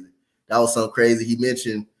something crazy. That was something crazy. He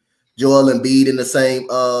mentioned Joel Embiid in the same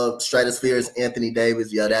stratosphere as Anthony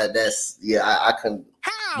Davis. Yeah, that's I couldn't.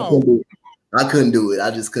 How? I couldn't do it. I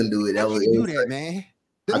just couldn't do it. That man.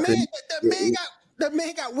 The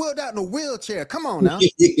man got wheeled out in a wheelchair. Come on now.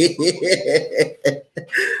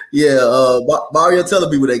 Yeah. Mario, tell the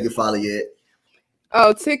people they can follow you at.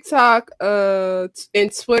 Oh, TikTok,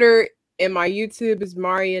 and Twitter, and my YouTube is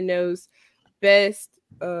Maria Knows Best.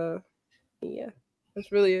 Yeah, that's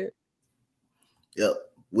really it. Yep.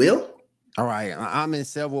 Will? All right, I'm in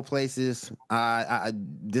several places.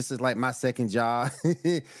 This is like my second job.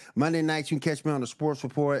 Monday nights, you can catch me on the Sports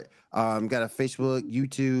Report. Got a Facebook,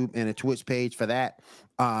 YouTube, and a Twitch page for that.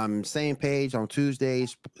 Same page on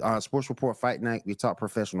Tuesdays, Sports Report Fight Night. We talk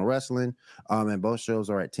professional wrestling. And both shows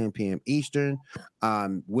are at 10 p.m. Eastern.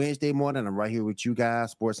 Wednesday morning, I'm right here with you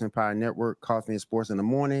guys. Sports Empire Network, Coffee and Sports in the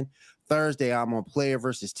morning. Thursday, I'm on Player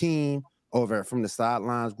versus Team over from the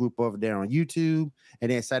Sidelines group over there on YouTube. And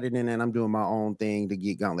then Saturday night, I'm doing my own thing, the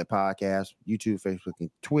Geek Gauntlet podcast, YouTube, Facebook, and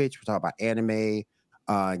Twitch. We talk about anime,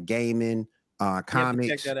 gaming, comics.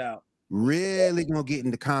 Check that out. Really gonna get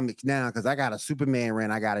into comics now because I got a Superman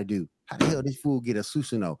rant I gotta do. How the hell this fool get a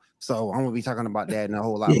Susanoo? So I'm gonna be talking about that and a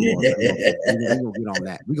whole lot more. We're gonna get on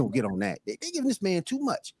that. We're gonna get on that. They giving this man too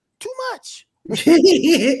much.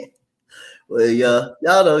 Well, yeah,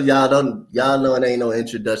 y'all know it ain't no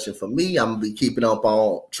introduction for me. I'm gonna be keeping up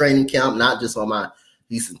on training camp, not just on my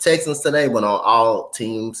Houston Texans today, but on all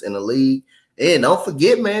teams in the league. And don't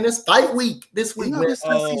forget, man, it's fight week this week, man.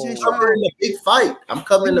 I'm covering a big fight. I'm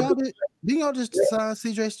covering the. Did y'all just sign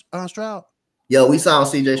CJ Stroud? Yeah, we signed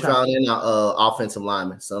CJ Stroud and our offensive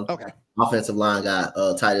lineman. So okay, offensive line got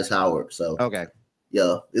Titus Howard. So okay.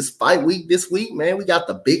 Yeah, it's fight week this week, man. We got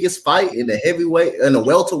the biggest fight in the heavyweight and the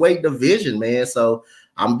welterweight division, man. So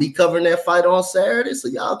I'm gonna be covering that fight on Saturday. So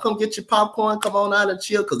y'all come get your popcorn, come on out and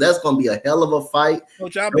chill, because that's gonna be a hell of a fight.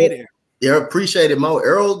 Coach, I'll be there. Yeah, appreciate it, Mo.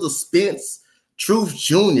 Errol the Spence, Truth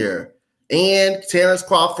Jr., and Terrence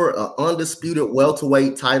Crawford, an undisputed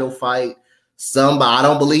welterweight title fight. I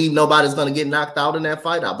don't believe nobody's gonna get knocked out in that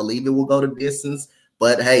fight. I believe it will go to distance,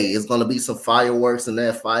 but hey, it's gonna be some fireworks in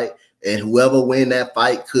that fight. And whoever win that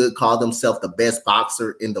fight could call themselves the best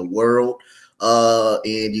boxer in the world.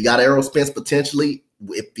 And you got Errol Spence potentially,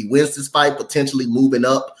 if he wins this fight, potentially moving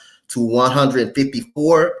up to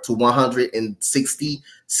 154 to 160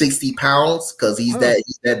 pounds, because he's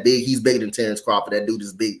that big. He's bigger than Terrence Crawford. That dude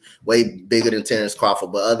is big, way bigger than Terrence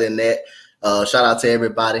Crawford. But other than that, shout out to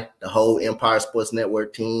everybody, the whole Empire Sports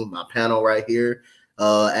Network team, my panel right here.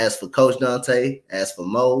 As for Coach Dante, as for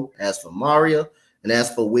Mo, as for Mario, and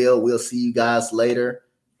as for Will, we'll see you guys later.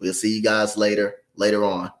 We'll see you guys later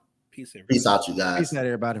on. Peace, everybody. Peace out, you guys. Peace out,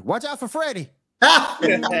 everybody. Watch out for Freddie.